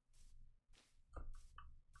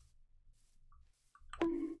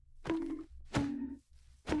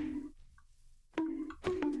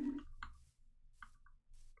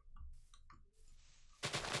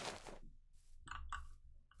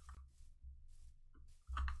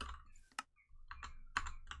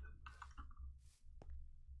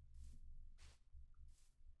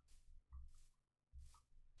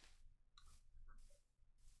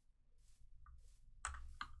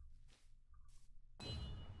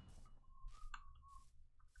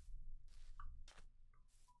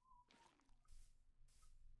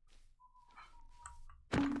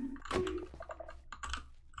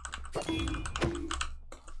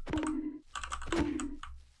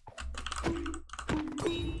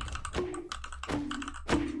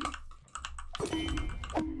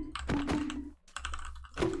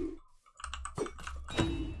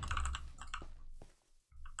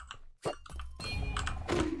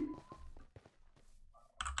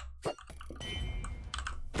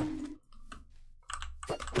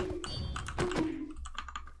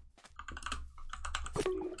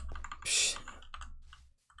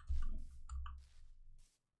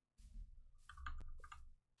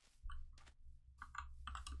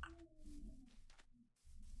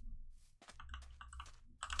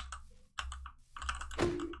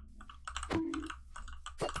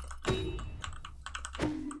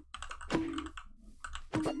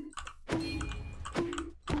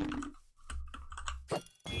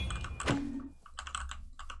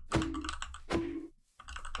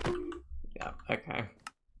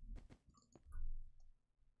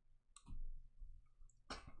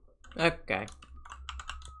 Okay.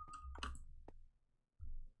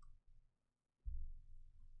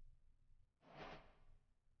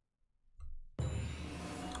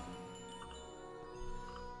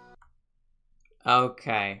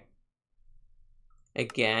 Okay.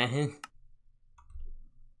 Again.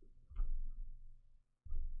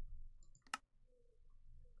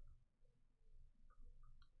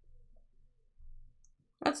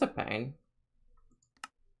 That's a pain.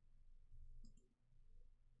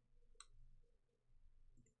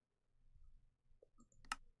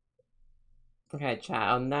 Okay, chat,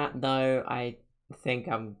 on that though, I think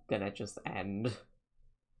I'm gonna just end.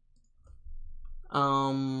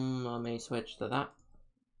 Let me switch to that.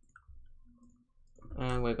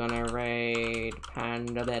 And we're gonna raid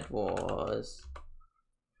Panda Bed Wars.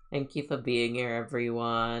 Thank you for being here,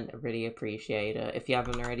 everyone. I really appreciate it. If you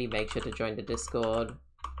haven't already, make sure to join the Discord.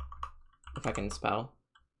 If I can spell.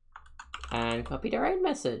 And copy the raid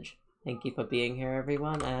message. Thank you for being here,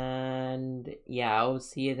 everyone. And yeah, I'll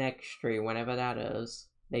see you next stream, whenever that is.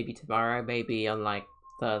 Maybe tomorrow, maybe on like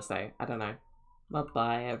Thursday. I don't know.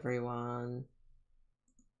 Bye-bye, everyone.